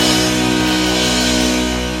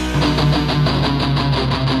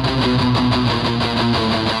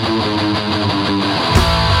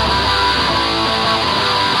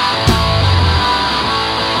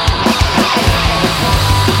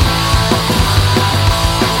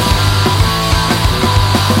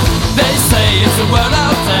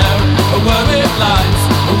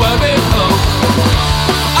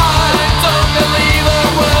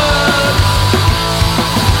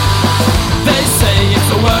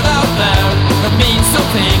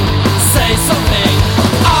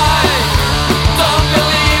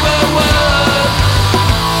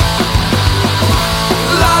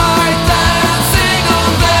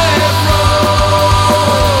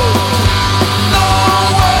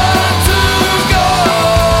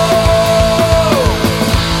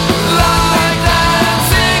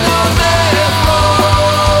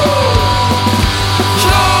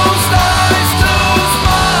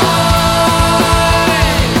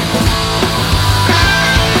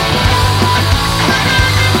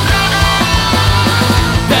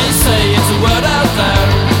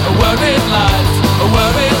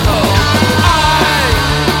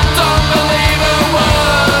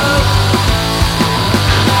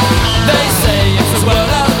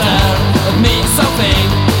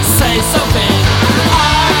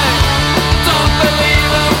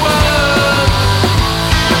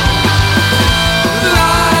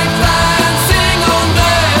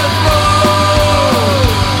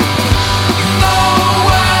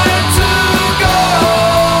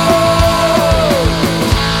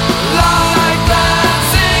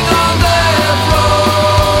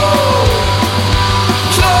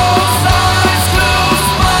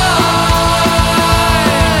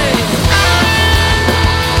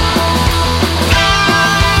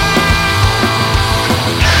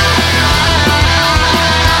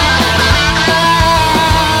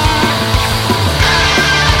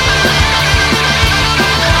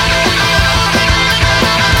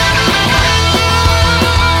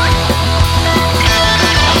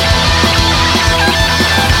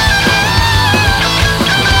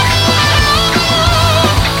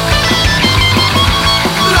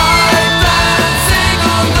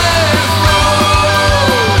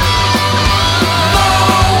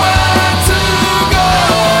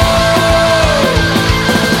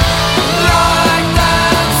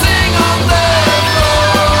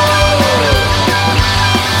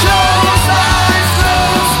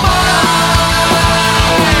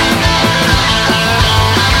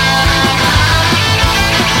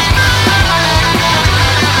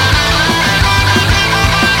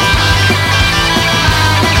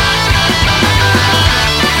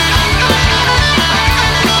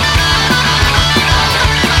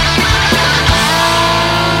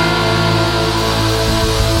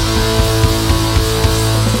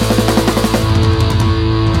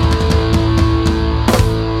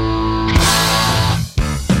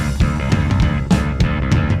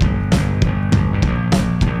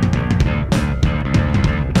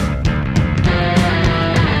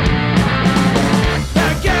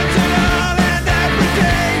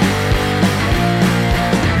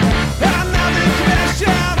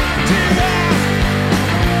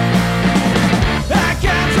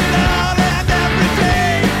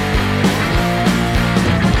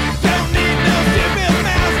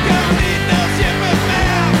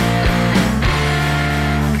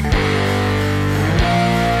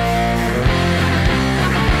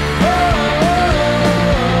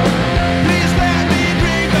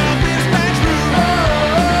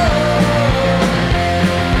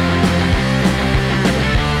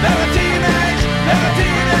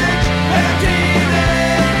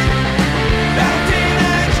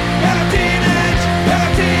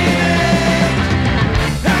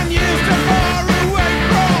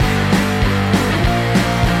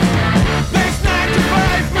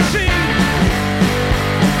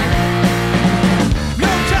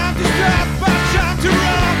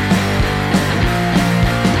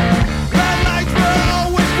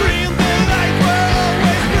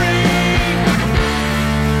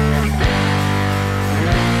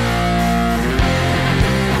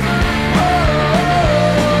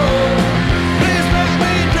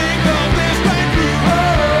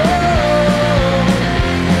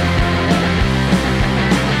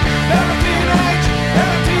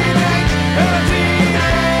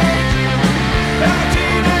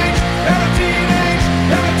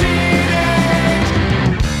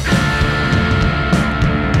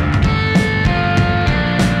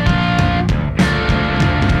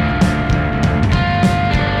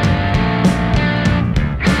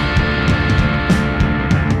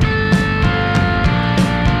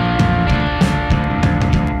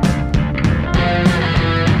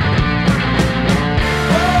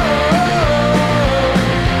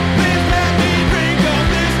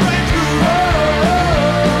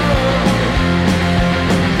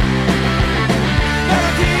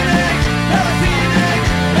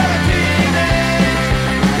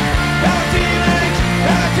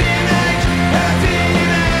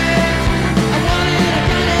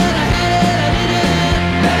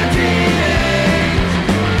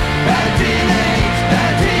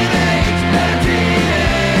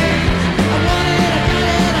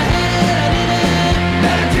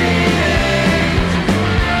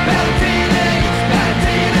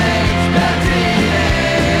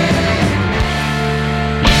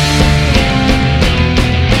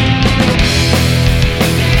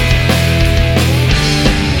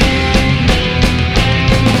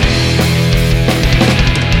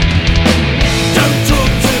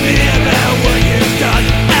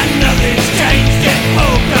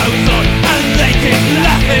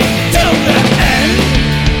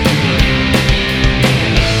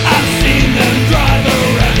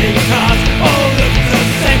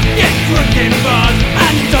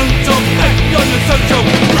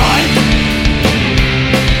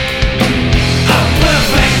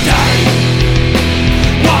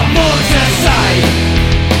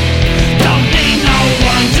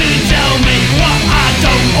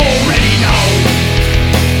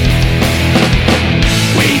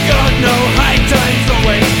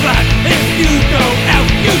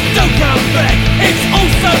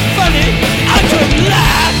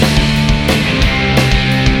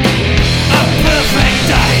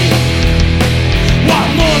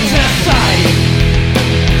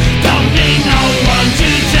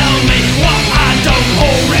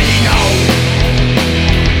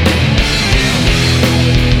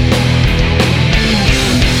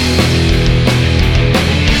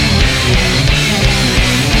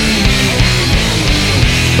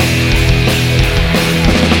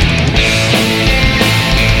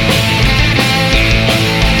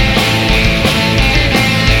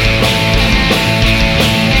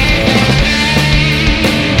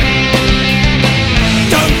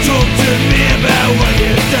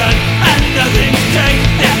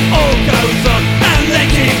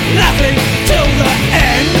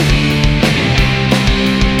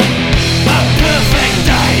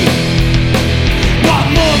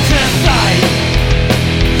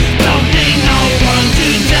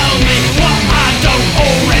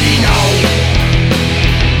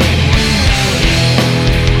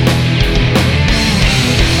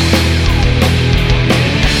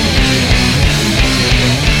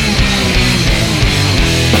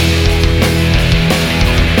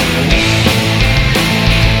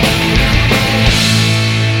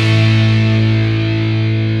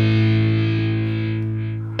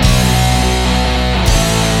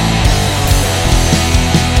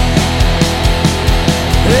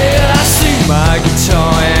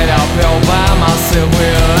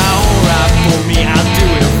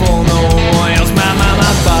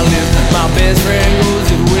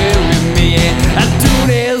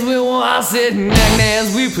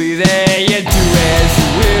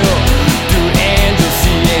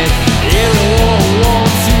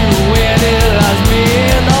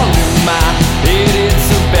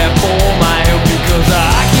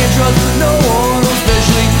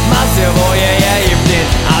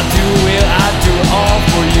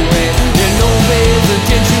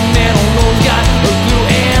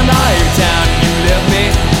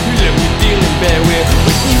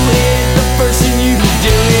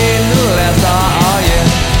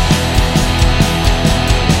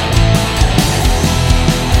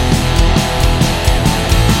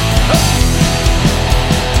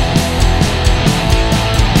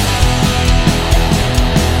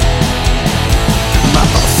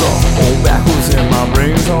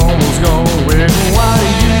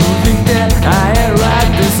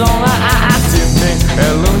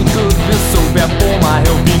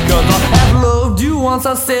 once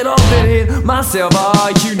I said all that hit myself. Oh,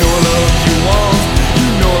 you know love you once, you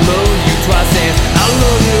know love you twice, and I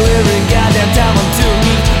love you every goddamn time until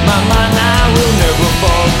me. My mind I will never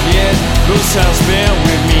forget those times spent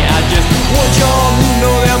with me. I just want y'all who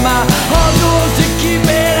know that my heart goes to keep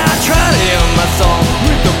it. I try to end my song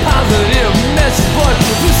with a positive message, but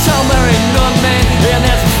this time there ain't none, man, and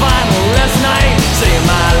that's the final last night. Saying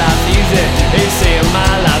my life's easy, they saying my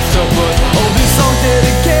life's tough, but oh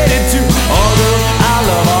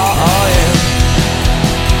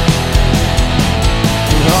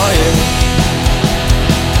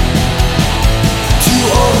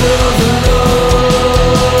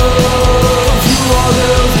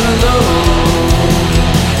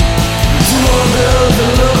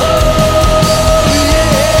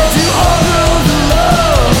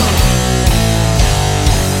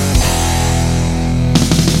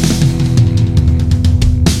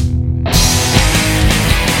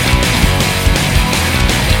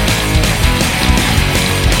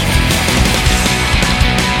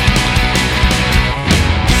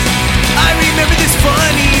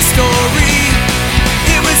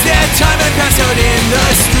out in the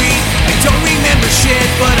street. I don't remember shit,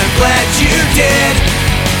 but I'm glad you did.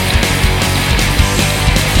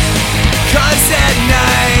 'Cause that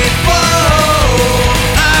night, whoa,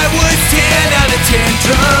 I was 10 out of 10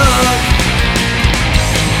 drunk.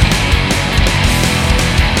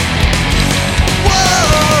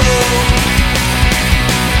 Whoa.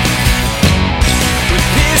 We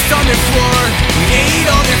pissed on their floor, we ate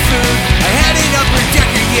all their food. I had an upper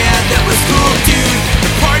decker, yeah, that was cool, dude.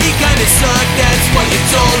 The party kinda sucked, that's what you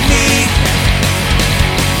told me.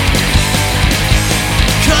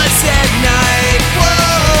 'Cause that night,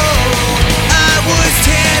 whoa, I was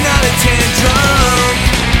 10 out of 10 drunk.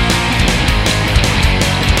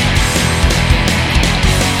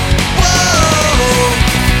 Whoa.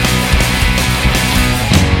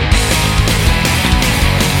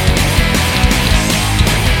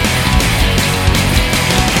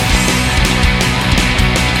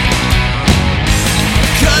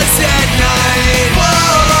 Cause that night,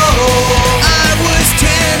 whoa, I was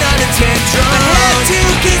 10 out of 10 drunk. I had 2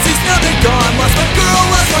 kisses, now they're gone. Lost my girl,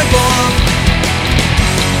 lost my mom,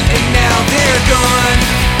 and now they're gone.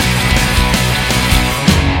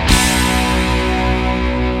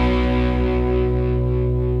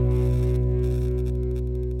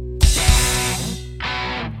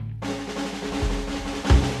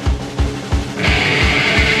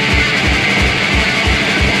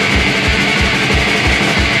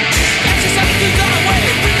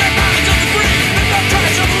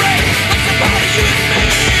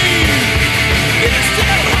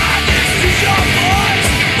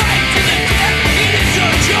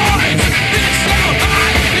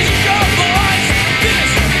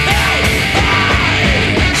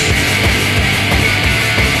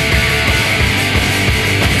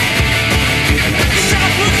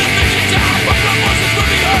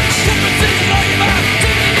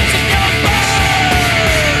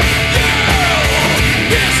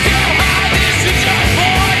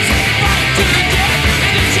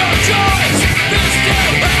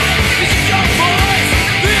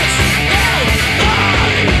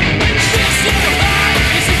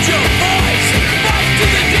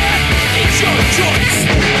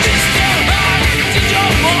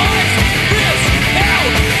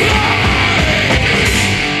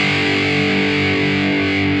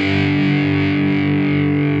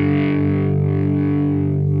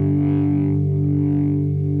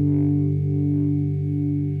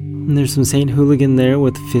 And there's some Saint Hooligan there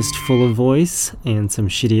with Fistful of Voice, and some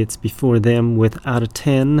Shitiots before them with Out of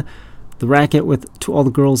 10. The Racket with To All the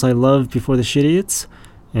Girls I Love before the Shitiots,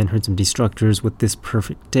 and heard some Destructors with This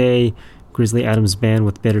Perfect Day. Grizzly Adams Band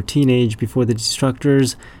with Better Teenage before the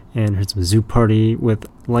Destructors, and heard some Zoo Party with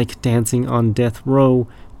Like Dancing on Death Row,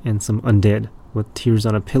 and some Undead with Tears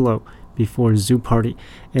on a Pillow before Zoo Party.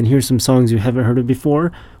 And here's some songs you haven't heard of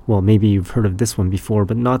before. Well, maybe you've heard of this one before,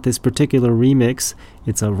 but not this particular remix.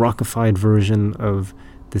 It's a rockified version of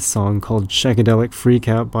this song called Shagadelic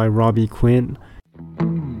Freakout by Robbie Quinn.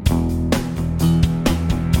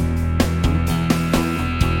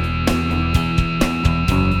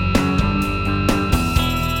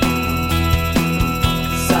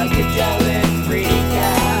 Psychedelic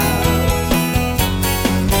freakout.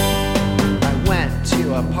 I went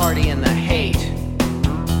to a party in the Haight.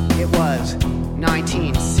 It was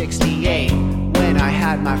 1968 when I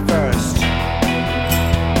had my first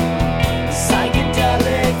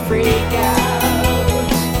psychedelic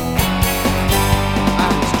freakout. I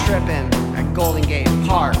was tripping at Golden Gate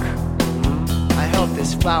Park. I hope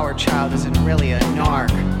this flower child isn't really a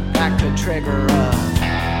narc. That could trigger a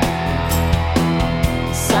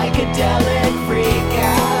psychedelic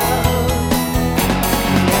freakout.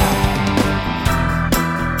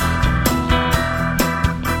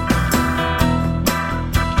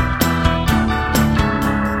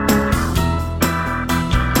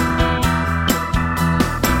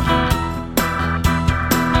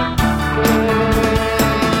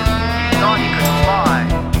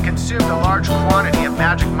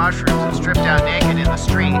 Magic mushrooms and stripped down naked in the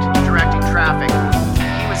street, directing traffic.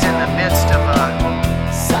 He was in the midst of a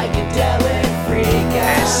psychedelic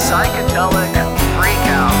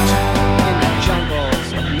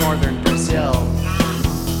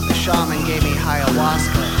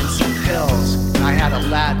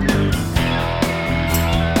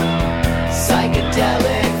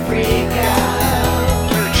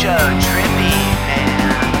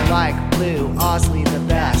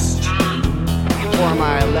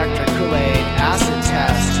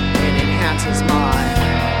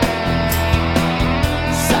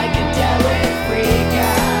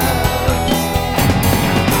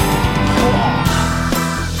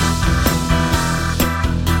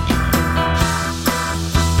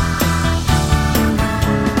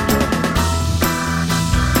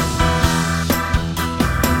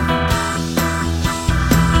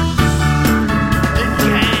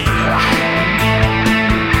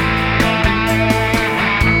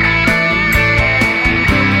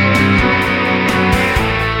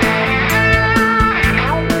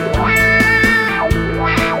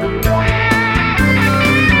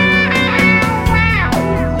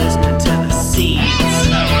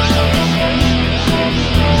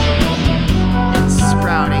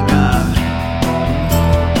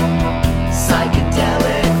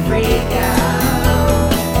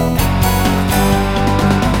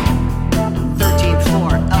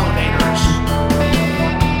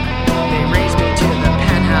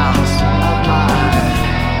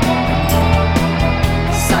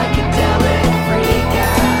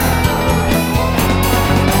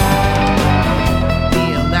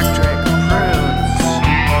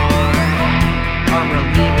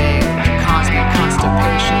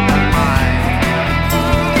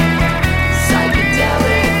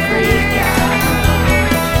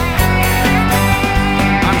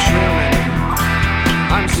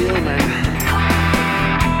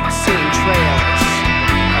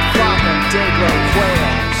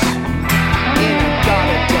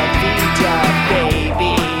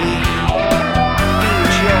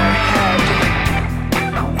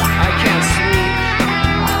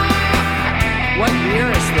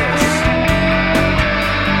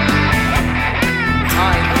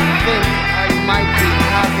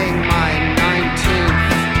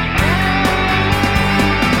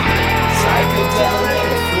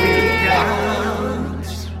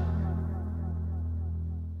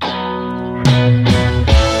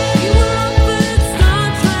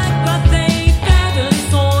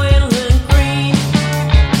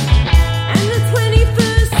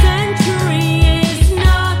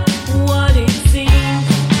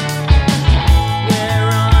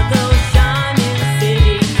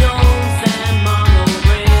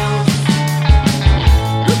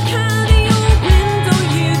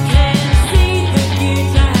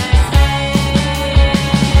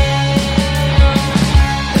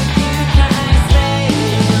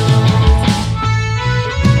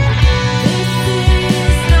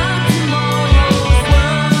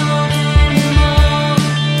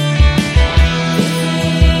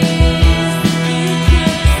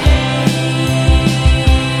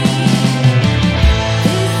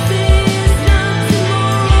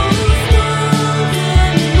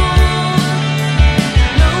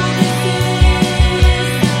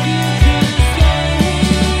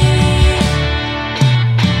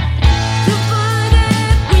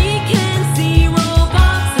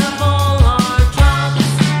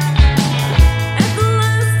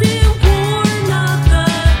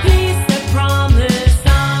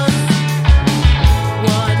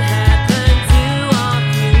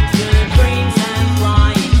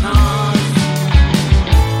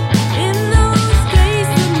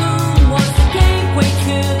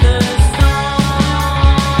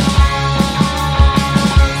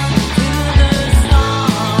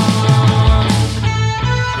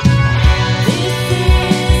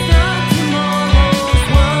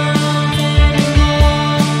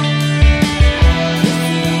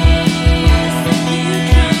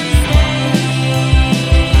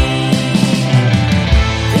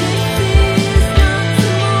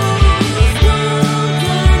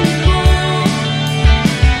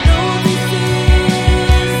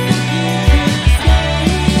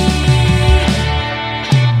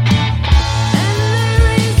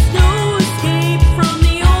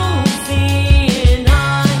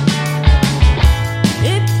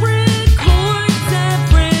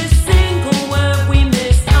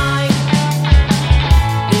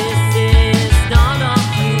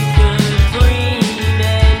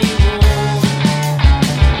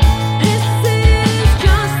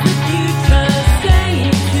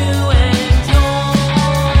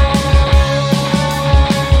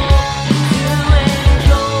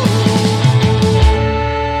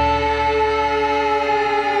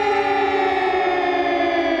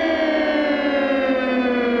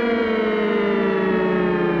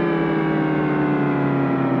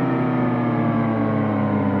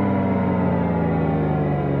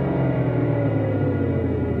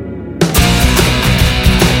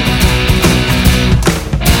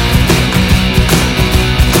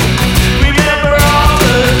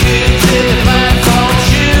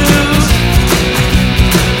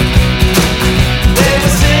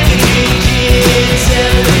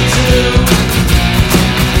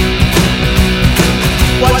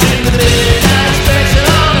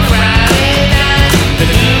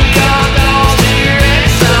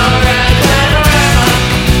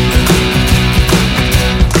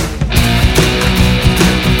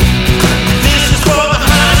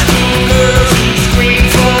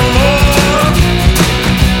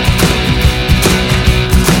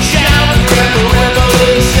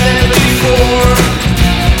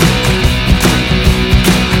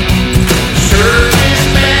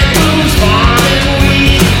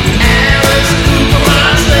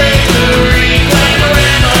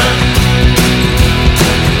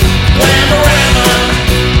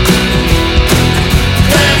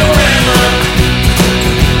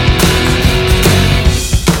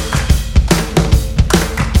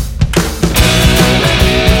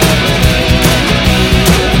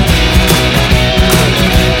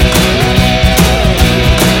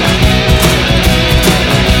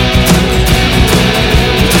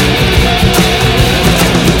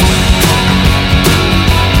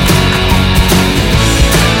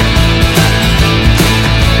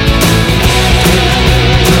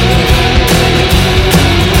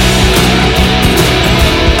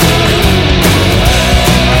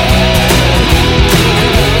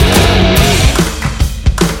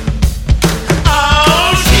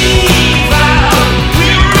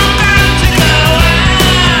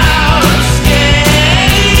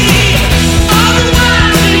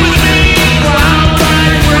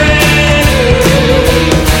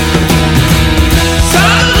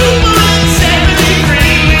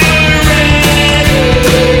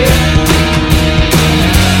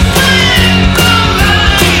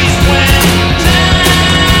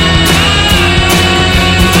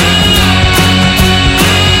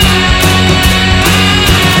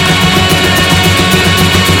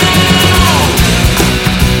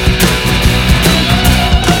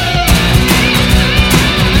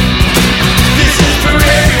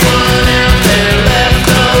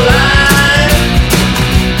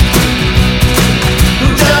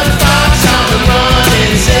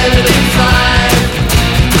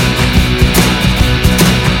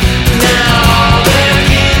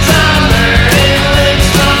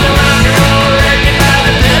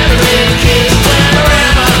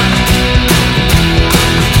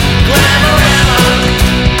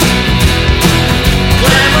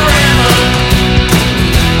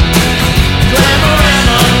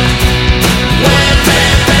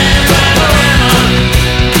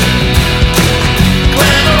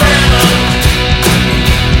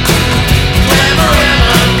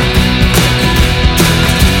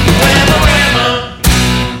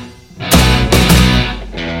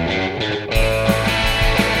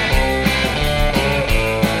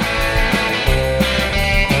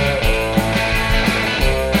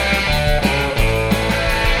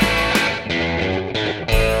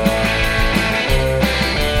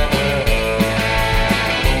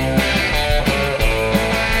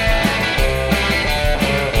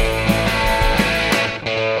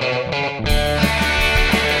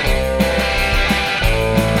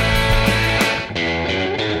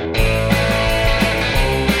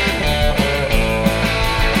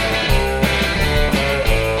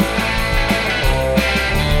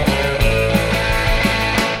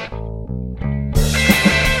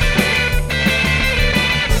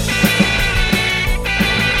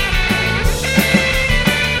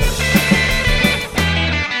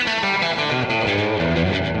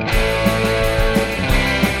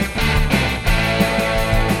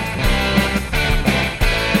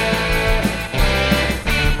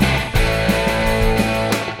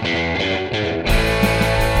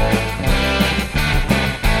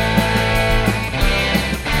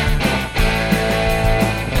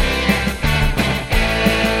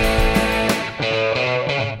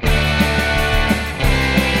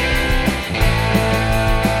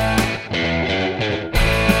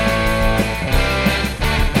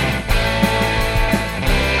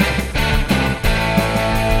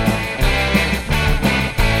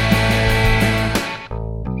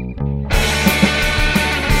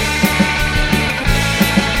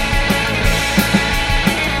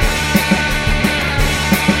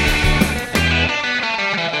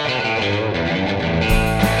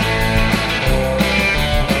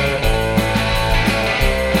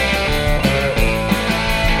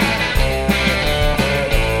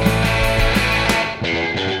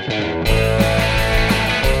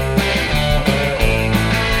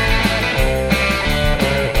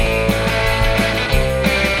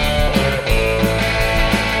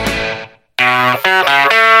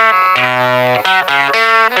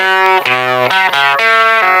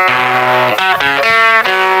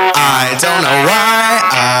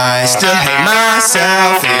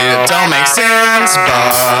sense,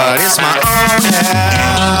 but it's my own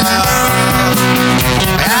hell.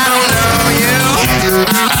 I don't know you.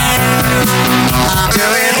 Do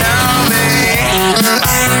you know me?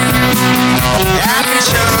 I can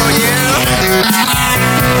show you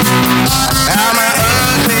how my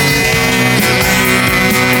ugly.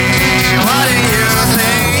 What do you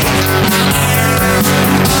think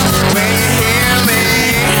when you hear me?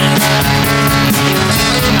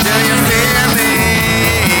 Do you fear me?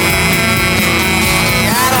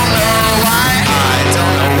 I don't know why I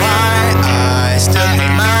stood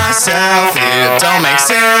with myself. It don't make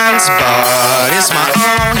sense, but it's my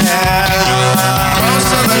own hell.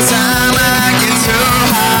 Most of the time I get too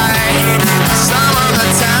high. Some of the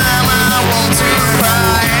time I want to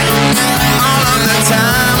cry. All of the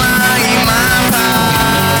time I eat my pie.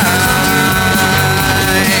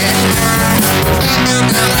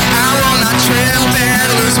 I will not trip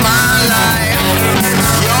and lose my life.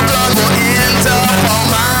 Your blood will end up on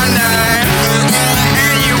my knife,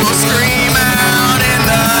 and you will scream out in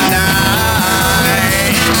the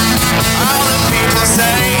night. All the people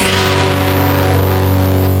say.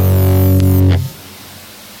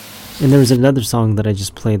 And there was another song that I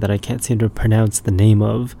just played that I can't seem to pronounce the name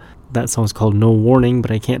of. That song's called No Warning, but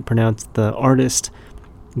I can't pronounce the artist.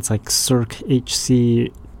 It's like Cirque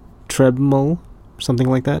HC Trebmel, or something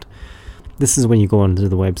like that. This is when you go onto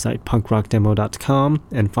the website, punkrockdemo.com,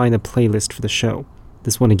 and find a playlist for the show.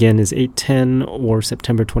 This one again is 8/10 or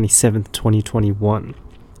September 27th, 2021.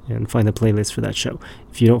 And find the playlist for that show.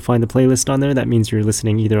 If you don't find the playlist on there, that means you're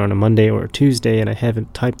listening either on a Monday or a Tuesday, and I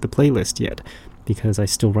haven't typed the playlist yet, because I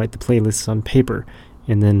still write the playlists on paper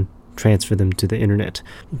and then transfer them to the internet.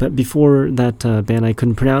 But before that band I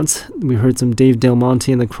couldn't pronounce, we heard some Dave Del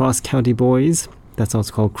Monte and the Cross County Boys. That song's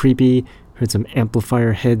called Creepy. Heard some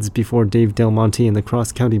Amplifier Heads before Dave Del Monte and the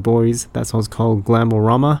Cross County Boys. That song's called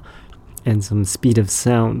Glamorama. And some Speed of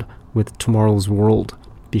Sound with Tomorrow's World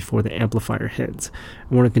before the Amplifier Heads.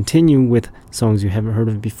 I want to continue with songs you haven't heard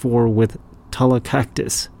of before with Tala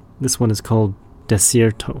Cactus. This one is called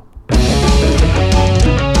Desierto.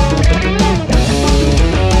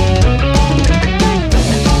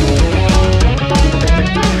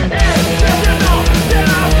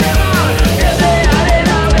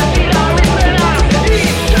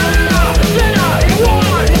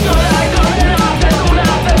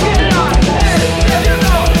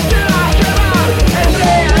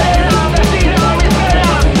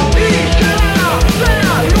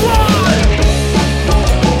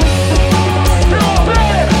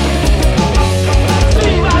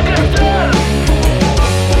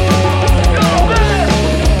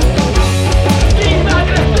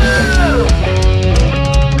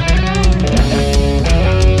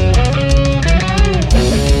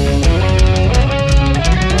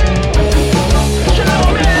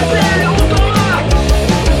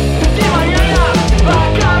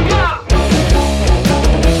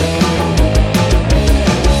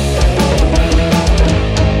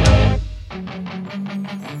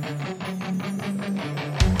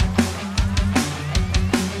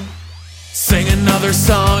 Sing another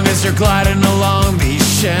song as you're gliding along these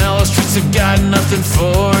shallow streets have got nothing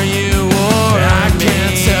for you or I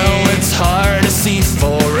can't tell, it's hard to see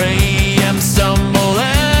 4 a.m.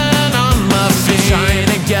 stumbling on my feet. Trying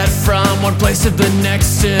to get from one place to the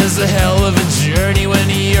next is a hell of a journey when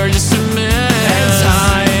you're just a man. Heads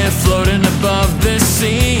high floating above this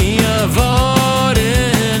sea of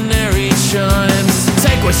ordinary chimes.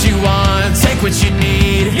 Take what you want, take what you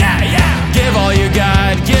need. Yeah, yeah. Give all you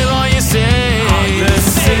got, give all you say. The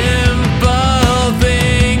simple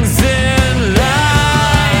things in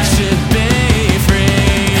life should be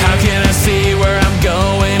free. How can I see where I'm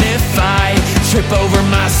going if I trip over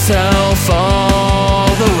myself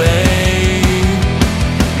all the way?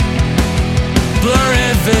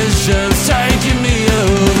 Blurry visions taking me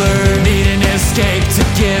over. Need an escape to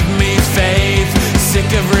give me faith.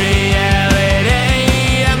 Sick of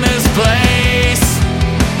reality and this place.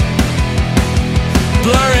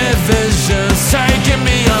 Blurry visions taking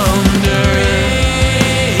me under.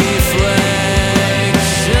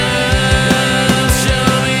 Reflections show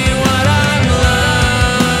me what I've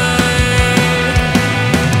learned.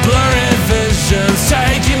 Blurry visions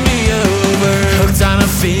taking me over. Hooked on a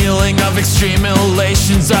feeling of extreme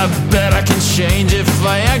elations. I bet I can change if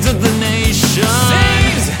I exit the nation.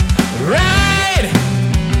 Seems right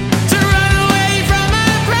to run away from my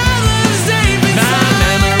problems deep inside.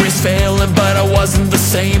 My memory's failing, but I wasn't the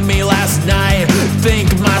same me last night.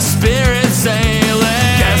 Think my spirit's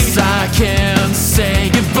ailing. Guess I can say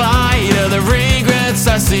goodbye to the regrets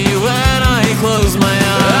I see when I close my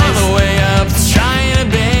eyes. On the way up, trying to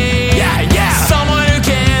be someone who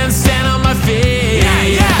can stand on my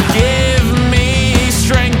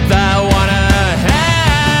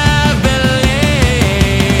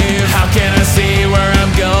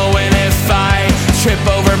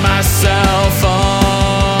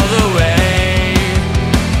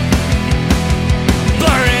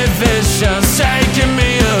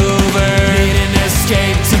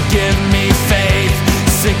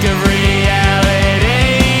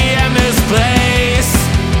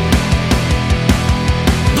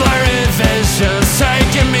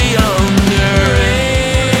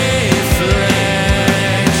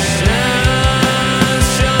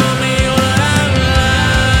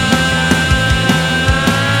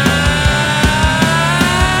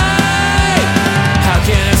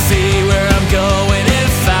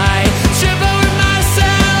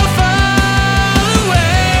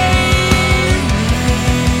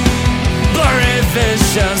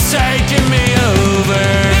taking me over.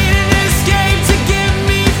 Need an escape to give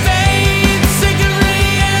me faith. Sick of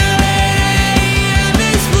reality in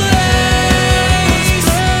this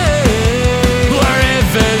place. Blurry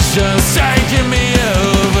visions taking me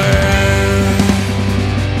over.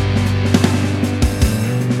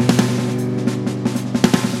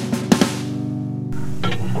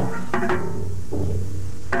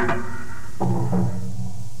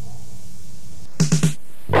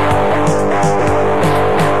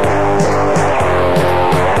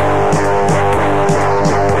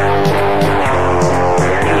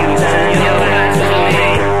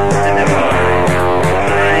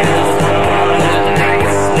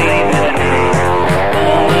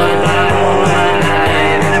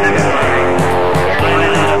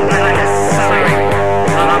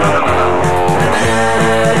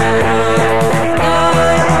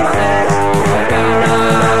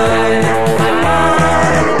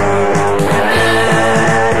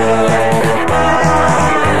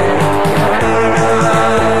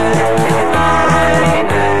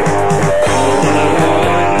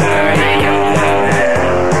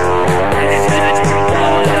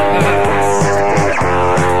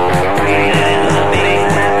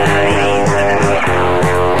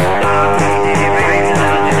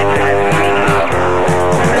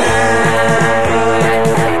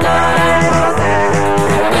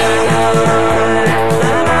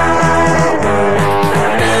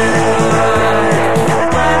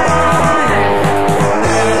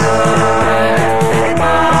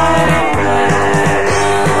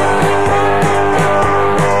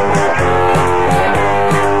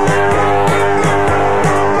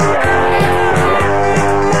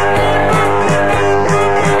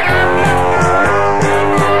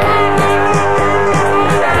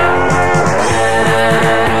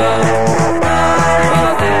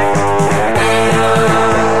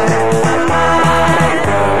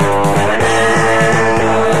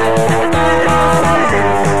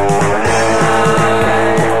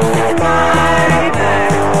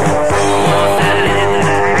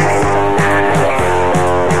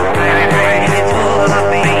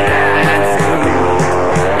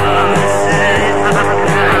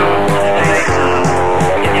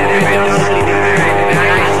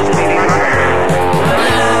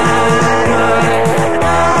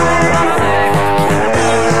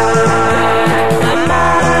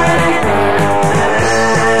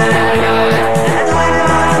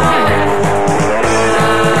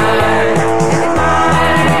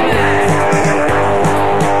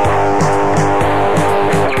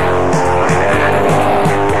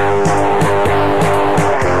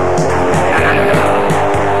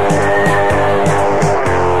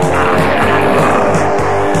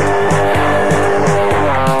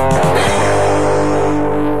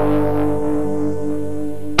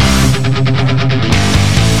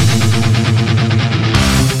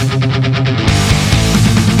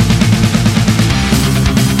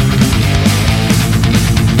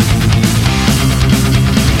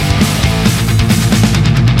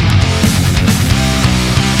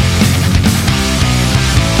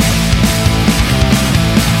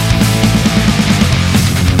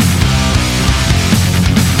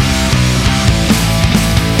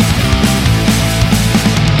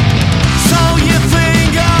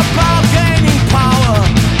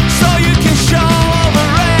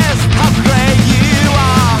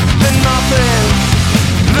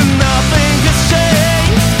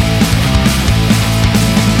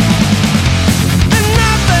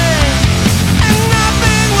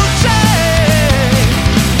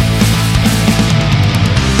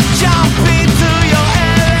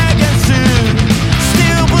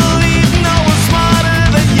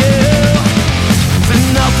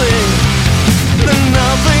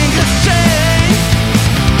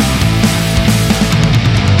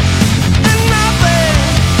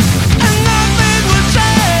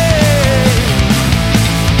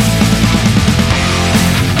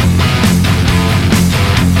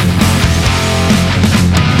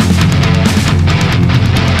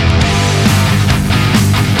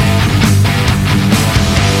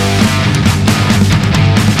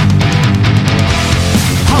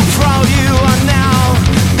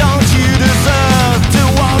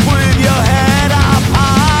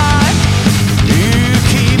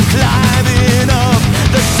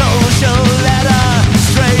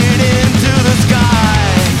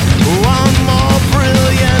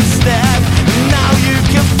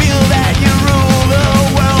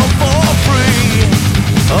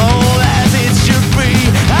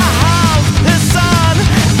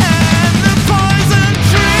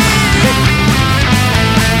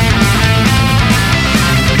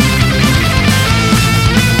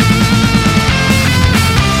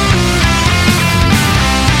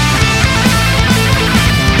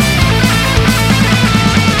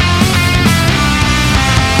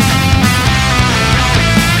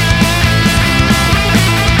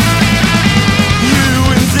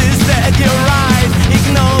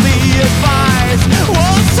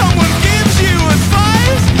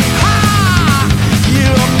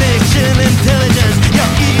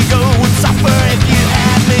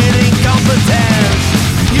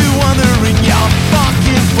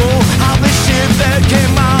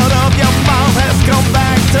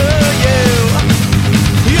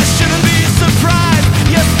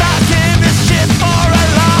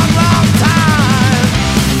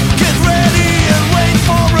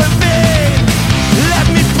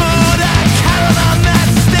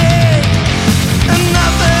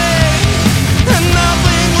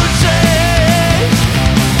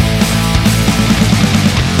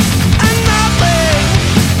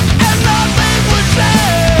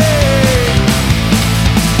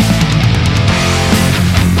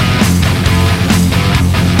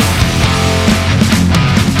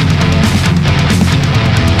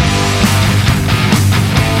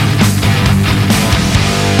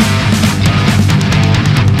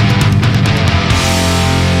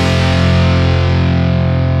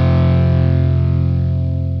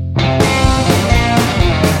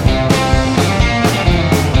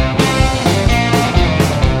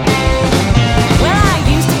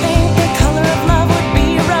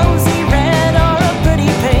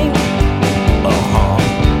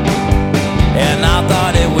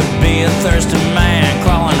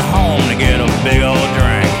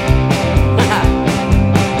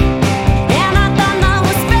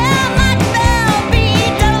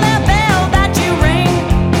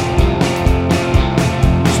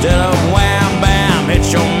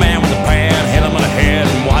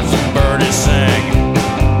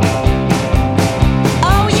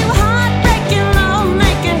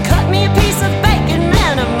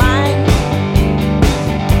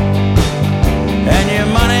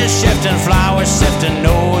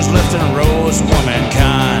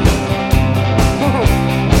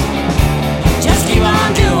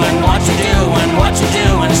 what you're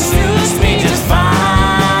doing suits me just fine.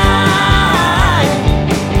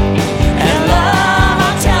 And love,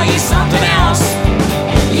 I'll tell you something else,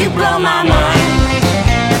 you blow my mind.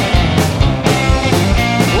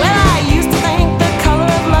 Well, I used to think the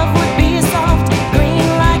color of love would be a soft green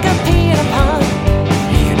like a pea in a pond.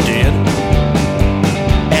 You did?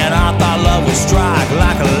 And I thought love would strike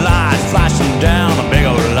like a light flashing down a big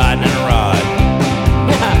old lightning rod.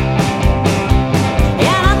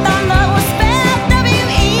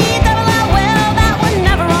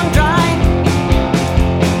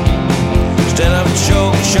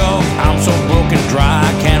 Choke, I'm so broken dry,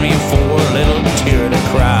 I can't even afford a little tear to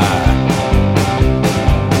cry.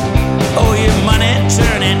 Oh, you money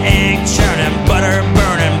turning, egg churning, butter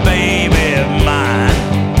burning, baby of mine.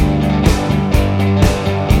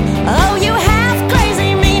 Oh, you half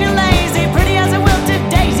crazy, mean and lazy, pretty as a wilted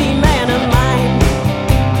daisy, man of mine.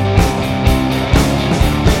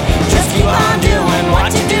 Just keep on doing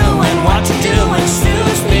what you're doing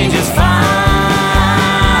suits me just fine.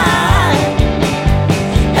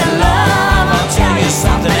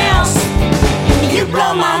 Something else, you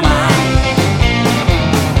blow my mind.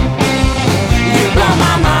 You blow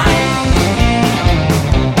my mind.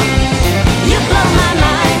 You blow my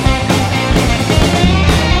mind.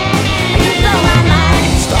 You blow my mind.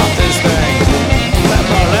 Stop this thing.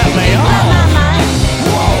 Let me you on. Blow my mind.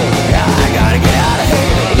 Whoa, yeah, I gotta get out of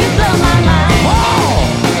here. You blow my mind. Whoa,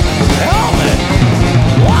 help me.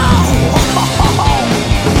 Wow.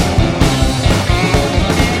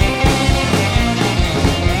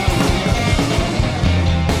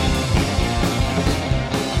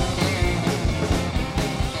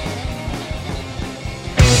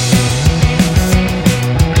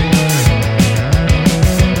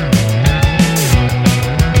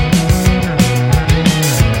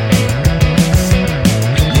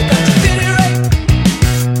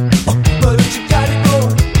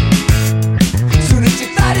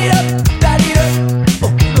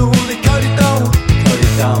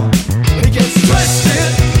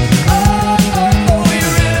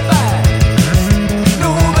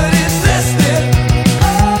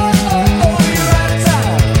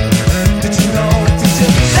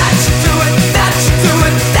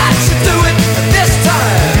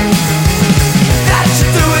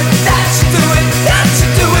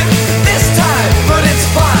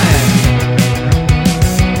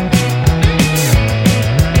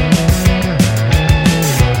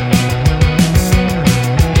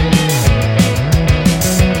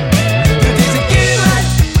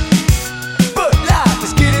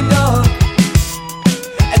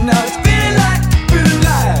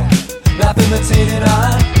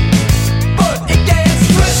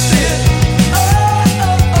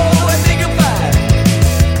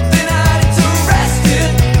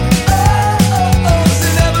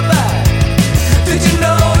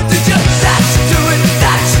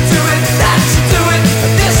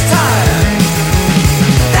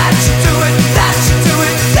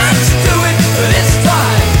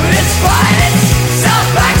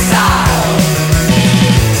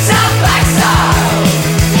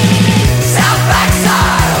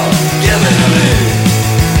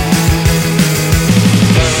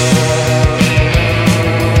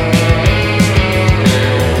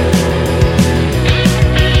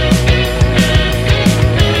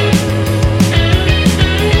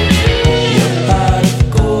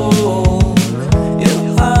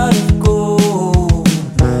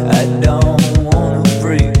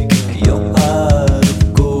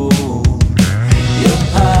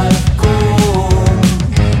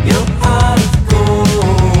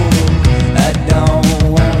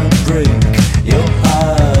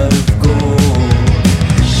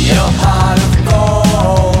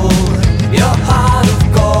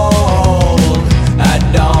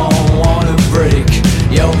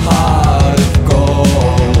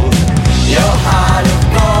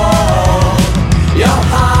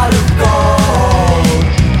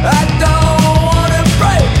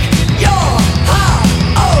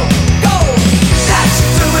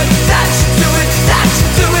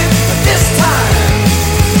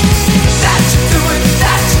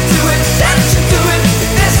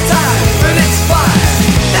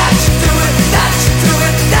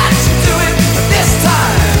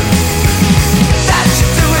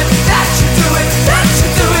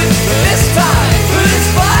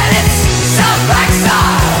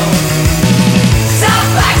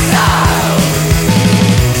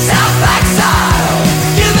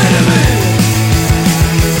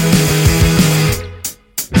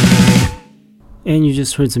 And you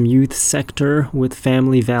just heard some Youth Sector with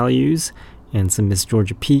Family Values, and some Miss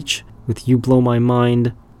Georgia Peach with You Blow My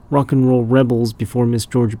Mind. Rock and Roll Rebels before Miss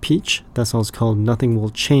Georgia Peach. That song's called Nothing Will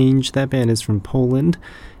Change. That band is from Poland.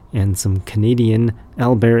 And some Canadian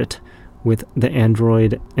Al Barrett with The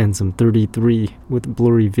Android, and some 33 with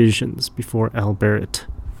Blurry Visions before Al Barrett.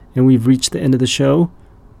 And we've reached the end of the show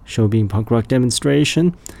being Punk Rock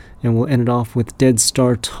Demonstration, and we'll end it off with Dead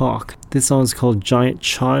Star Talk. This song is called Giant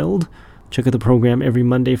Child. Check out the program every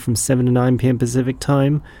Monday from 7 to 9 p.m. Pacific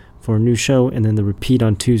Time for a new show, and then the repeat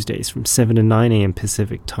on Tuesdays from 7 to 9 a.m.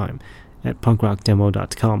 Pacific Time at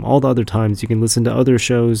punkrockdemo.com. All the other times you can listen to other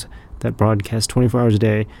shows that broadcast 24 hours a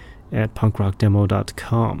day at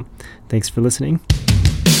punkrockdemo.com. Thanks for listening.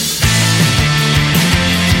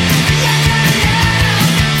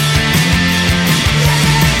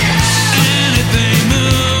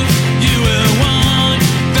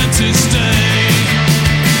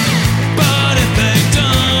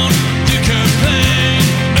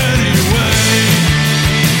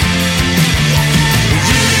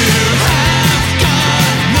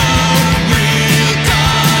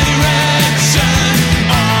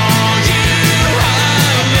 All you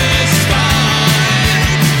have is fine.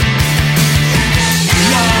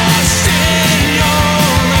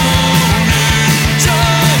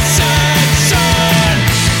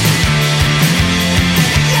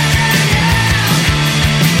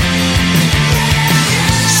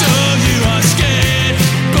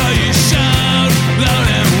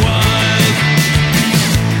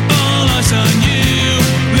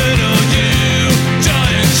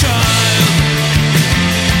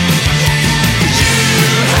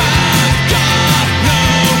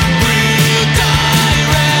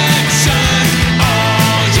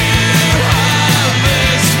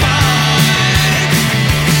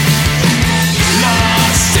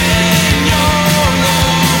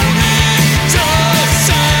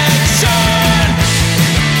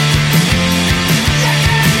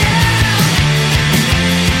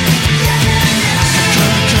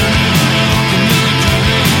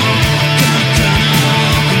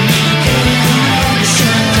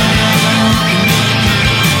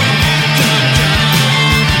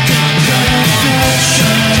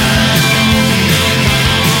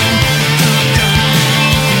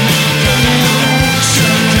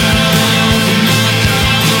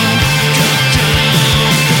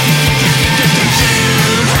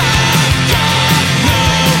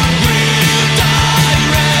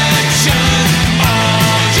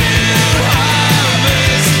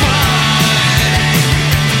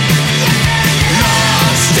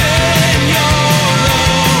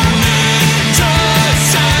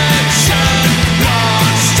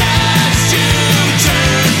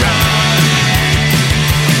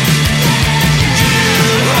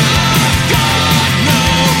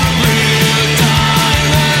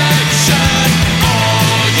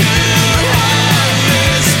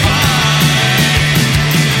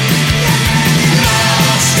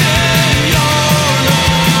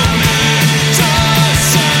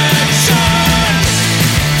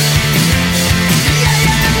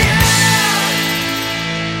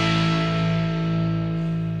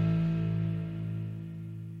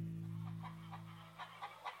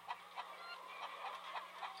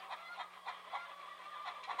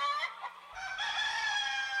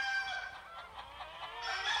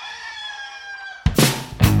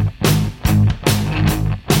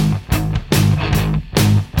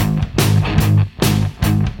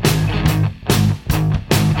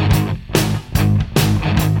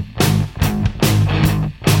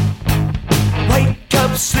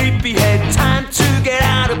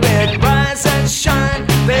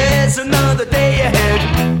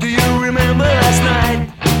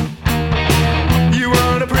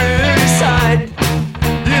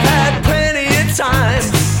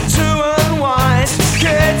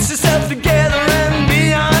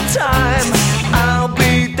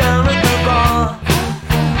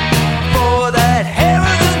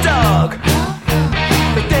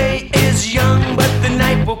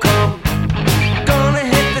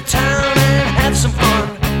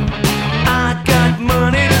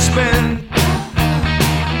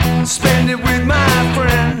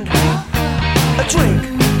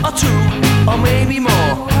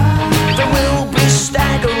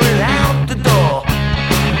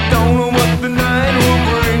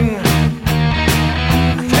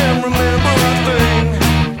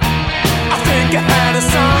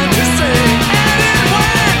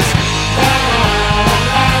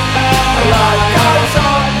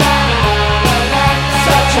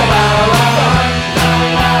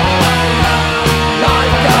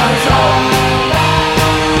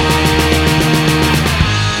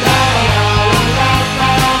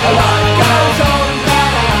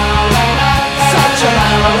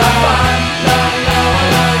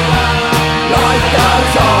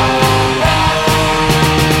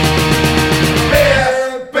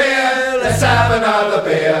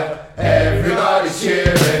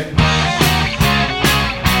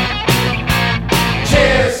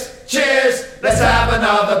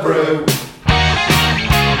 brew.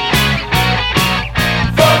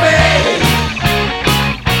 For me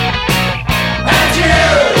and you.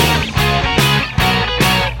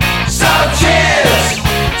 So cheers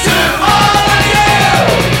to all of you.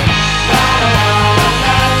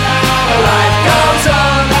 Life goes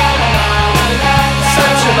on.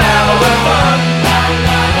 Such a barrel of fun.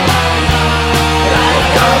 Life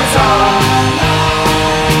goes on.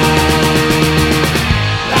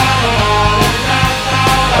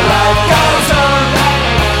 Life goes on.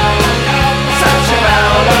 Such a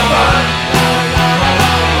barrel of fun.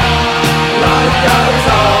 Life goes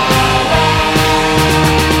on.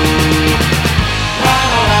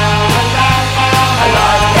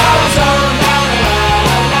 Life goes on.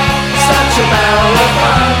 Such a barrel of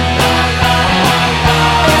fun.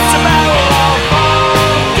 It's a barrel of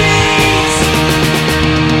monkeys.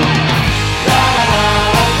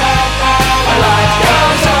 Life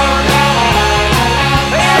goes on.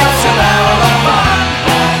 It's a barrel of fun.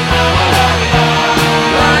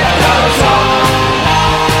 Life goes on.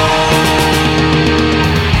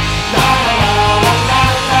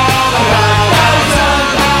 Life goes on.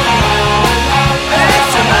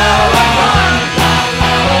 It's a barrel of fun.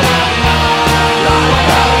 Life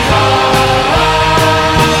goes on.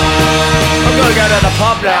 I'm gonna go to the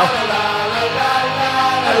pub now.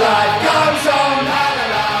 Life goes on.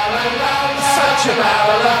 Such a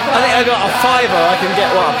barrel of fun. I think I got a fiver. I can get,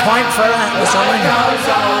 what, a pint for that or something?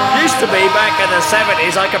 Used to be back in the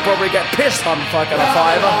 70s, I could probably get pissed on fucking a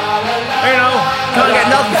fiver. You know, can't get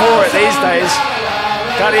nothing for it these days.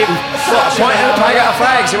 Can't even, what, a pint and a packet of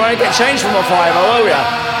fags. You won't get change from a fiver, will ya?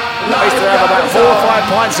 I used to have about 4 or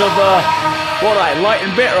 5 pints of, what, like, light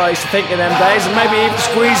and bitter, I used to think in them days, and maybe even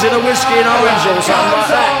squeeze in a whiskey and orange or something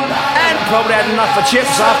like that. And probably had enough for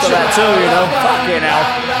chips after that too, you know. Fucking hell.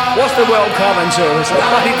 What's the world coming to? It's a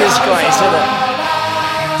bloody disgrace, isn't it?